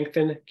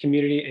 strengthen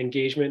community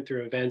engagement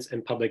through events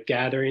and public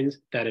gatherings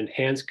that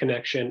enhance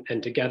connection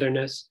and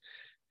togetherness,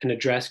 and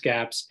address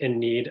gaps in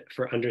need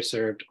for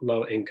underserved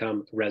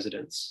low-income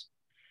residents.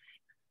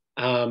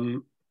 I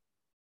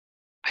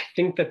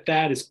think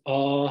that is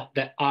all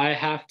that I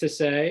have to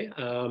say.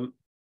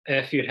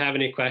 If you have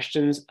any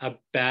questions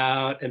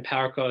about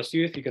Empower Coos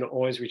Youth, you can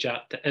always reach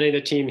out to any of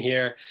the team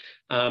here.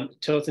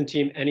 Tillotson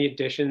team, any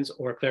additions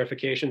or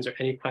clarifications or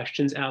any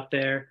questions out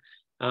there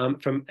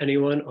from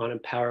anyone on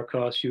Empower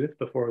Coos Youth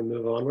before we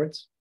move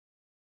onwards?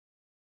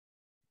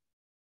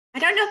 I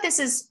don't know if this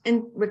is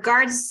in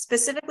regards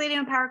specifically to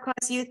Empower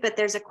Coast Youth, but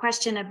there's a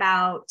question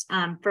about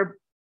for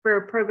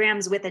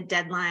programs with a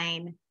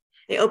deadline.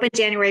 They open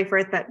January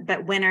 1st,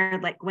 but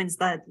when's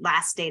the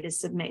last day to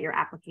submit your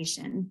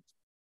application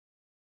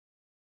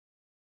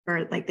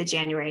for like the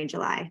January and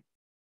July?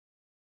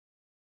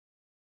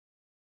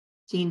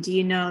 Jean, do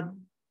you know?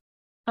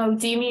 Oh,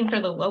 do you mean for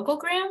the local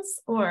grants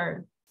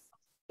or?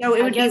 No,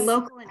 it would be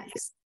local and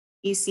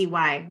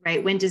ECY,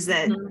 right? When does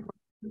that?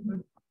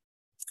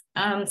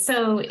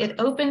 So it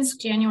opens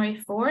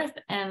January 4th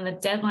and the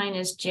deadline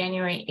is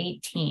January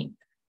 18th.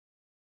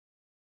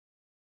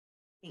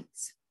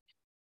 Thanks.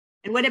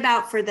 And what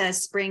about for the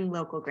spring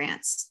local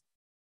grants?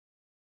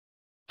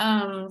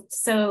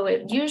 So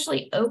it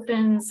usually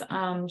opens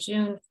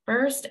June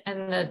 1st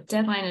and the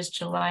deadline is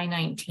July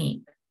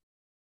 19th.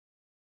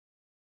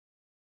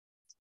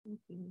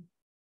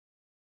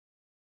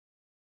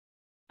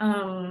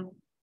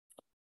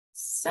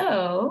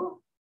 So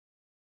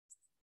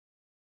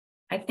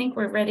I think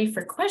we're ready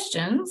for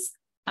questions.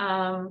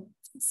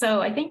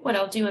 So I think what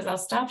I'll do is I'll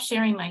stop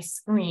sharing my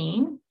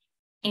screen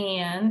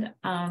and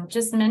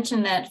just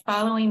mention that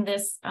following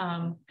this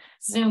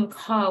Zoom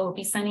call, we'll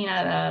be sending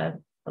out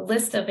a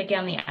list of,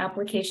 again, the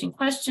application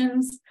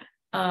questions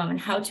and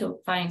how to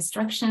apply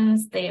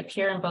instructions. They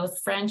appear in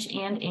both French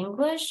and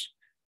English,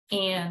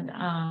 and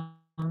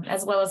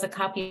as well as a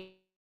copy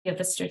of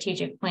the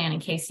strategic plan in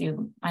case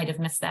you might have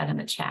missed that in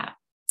the chat.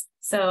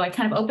 So I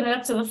kind of open it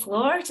up to the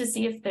floor to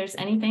see if there's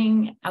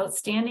anything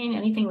outstanding,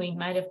 anything we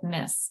might have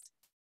missed.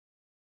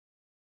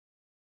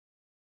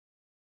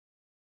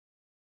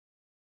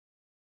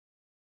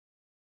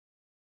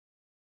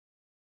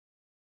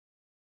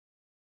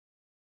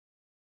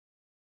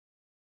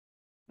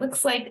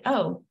 Looks like,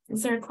 oh,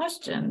 is there a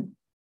question?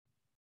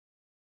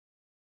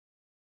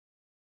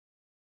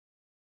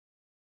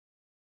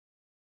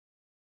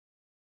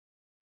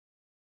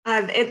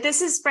 If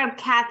this is from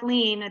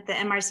Kathleen at the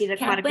MRC, the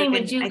Kathleen,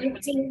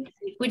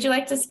 would you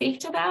like to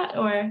speak to that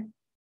or?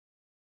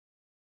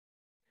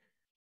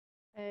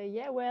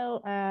 Yeah,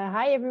 well,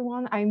 hi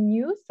everyone. I'm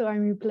new, so I'm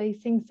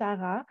replacing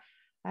Sarah.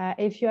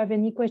 If you have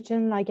any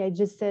question, like I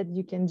just said,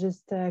 you can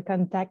just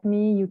contact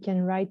me. You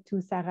can write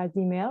to Sarah's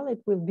email. It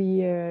will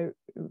be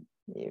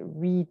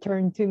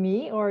returned to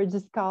me, or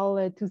just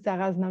call to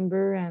Sarah's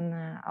number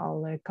and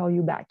I'll call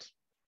you back.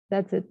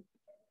 That's it.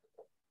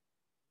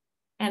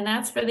 And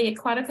that's for the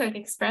Aquatica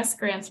Express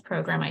Grants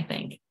program, I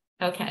think.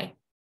 Okay.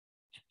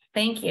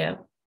 Thank you.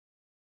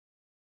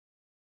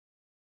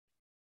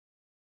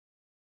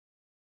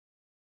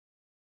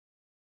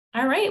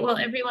 All right, well,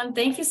 everyone,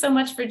 thank you so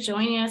much for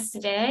joining us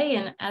today.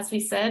 And as we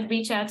said,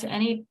 reach out to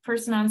any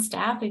person on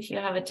staff if you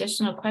have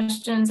additional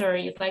questions or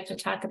you'd like to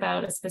talk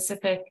about a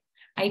specific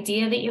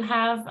idea that you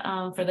have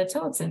for the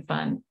Tillotson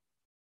Fund.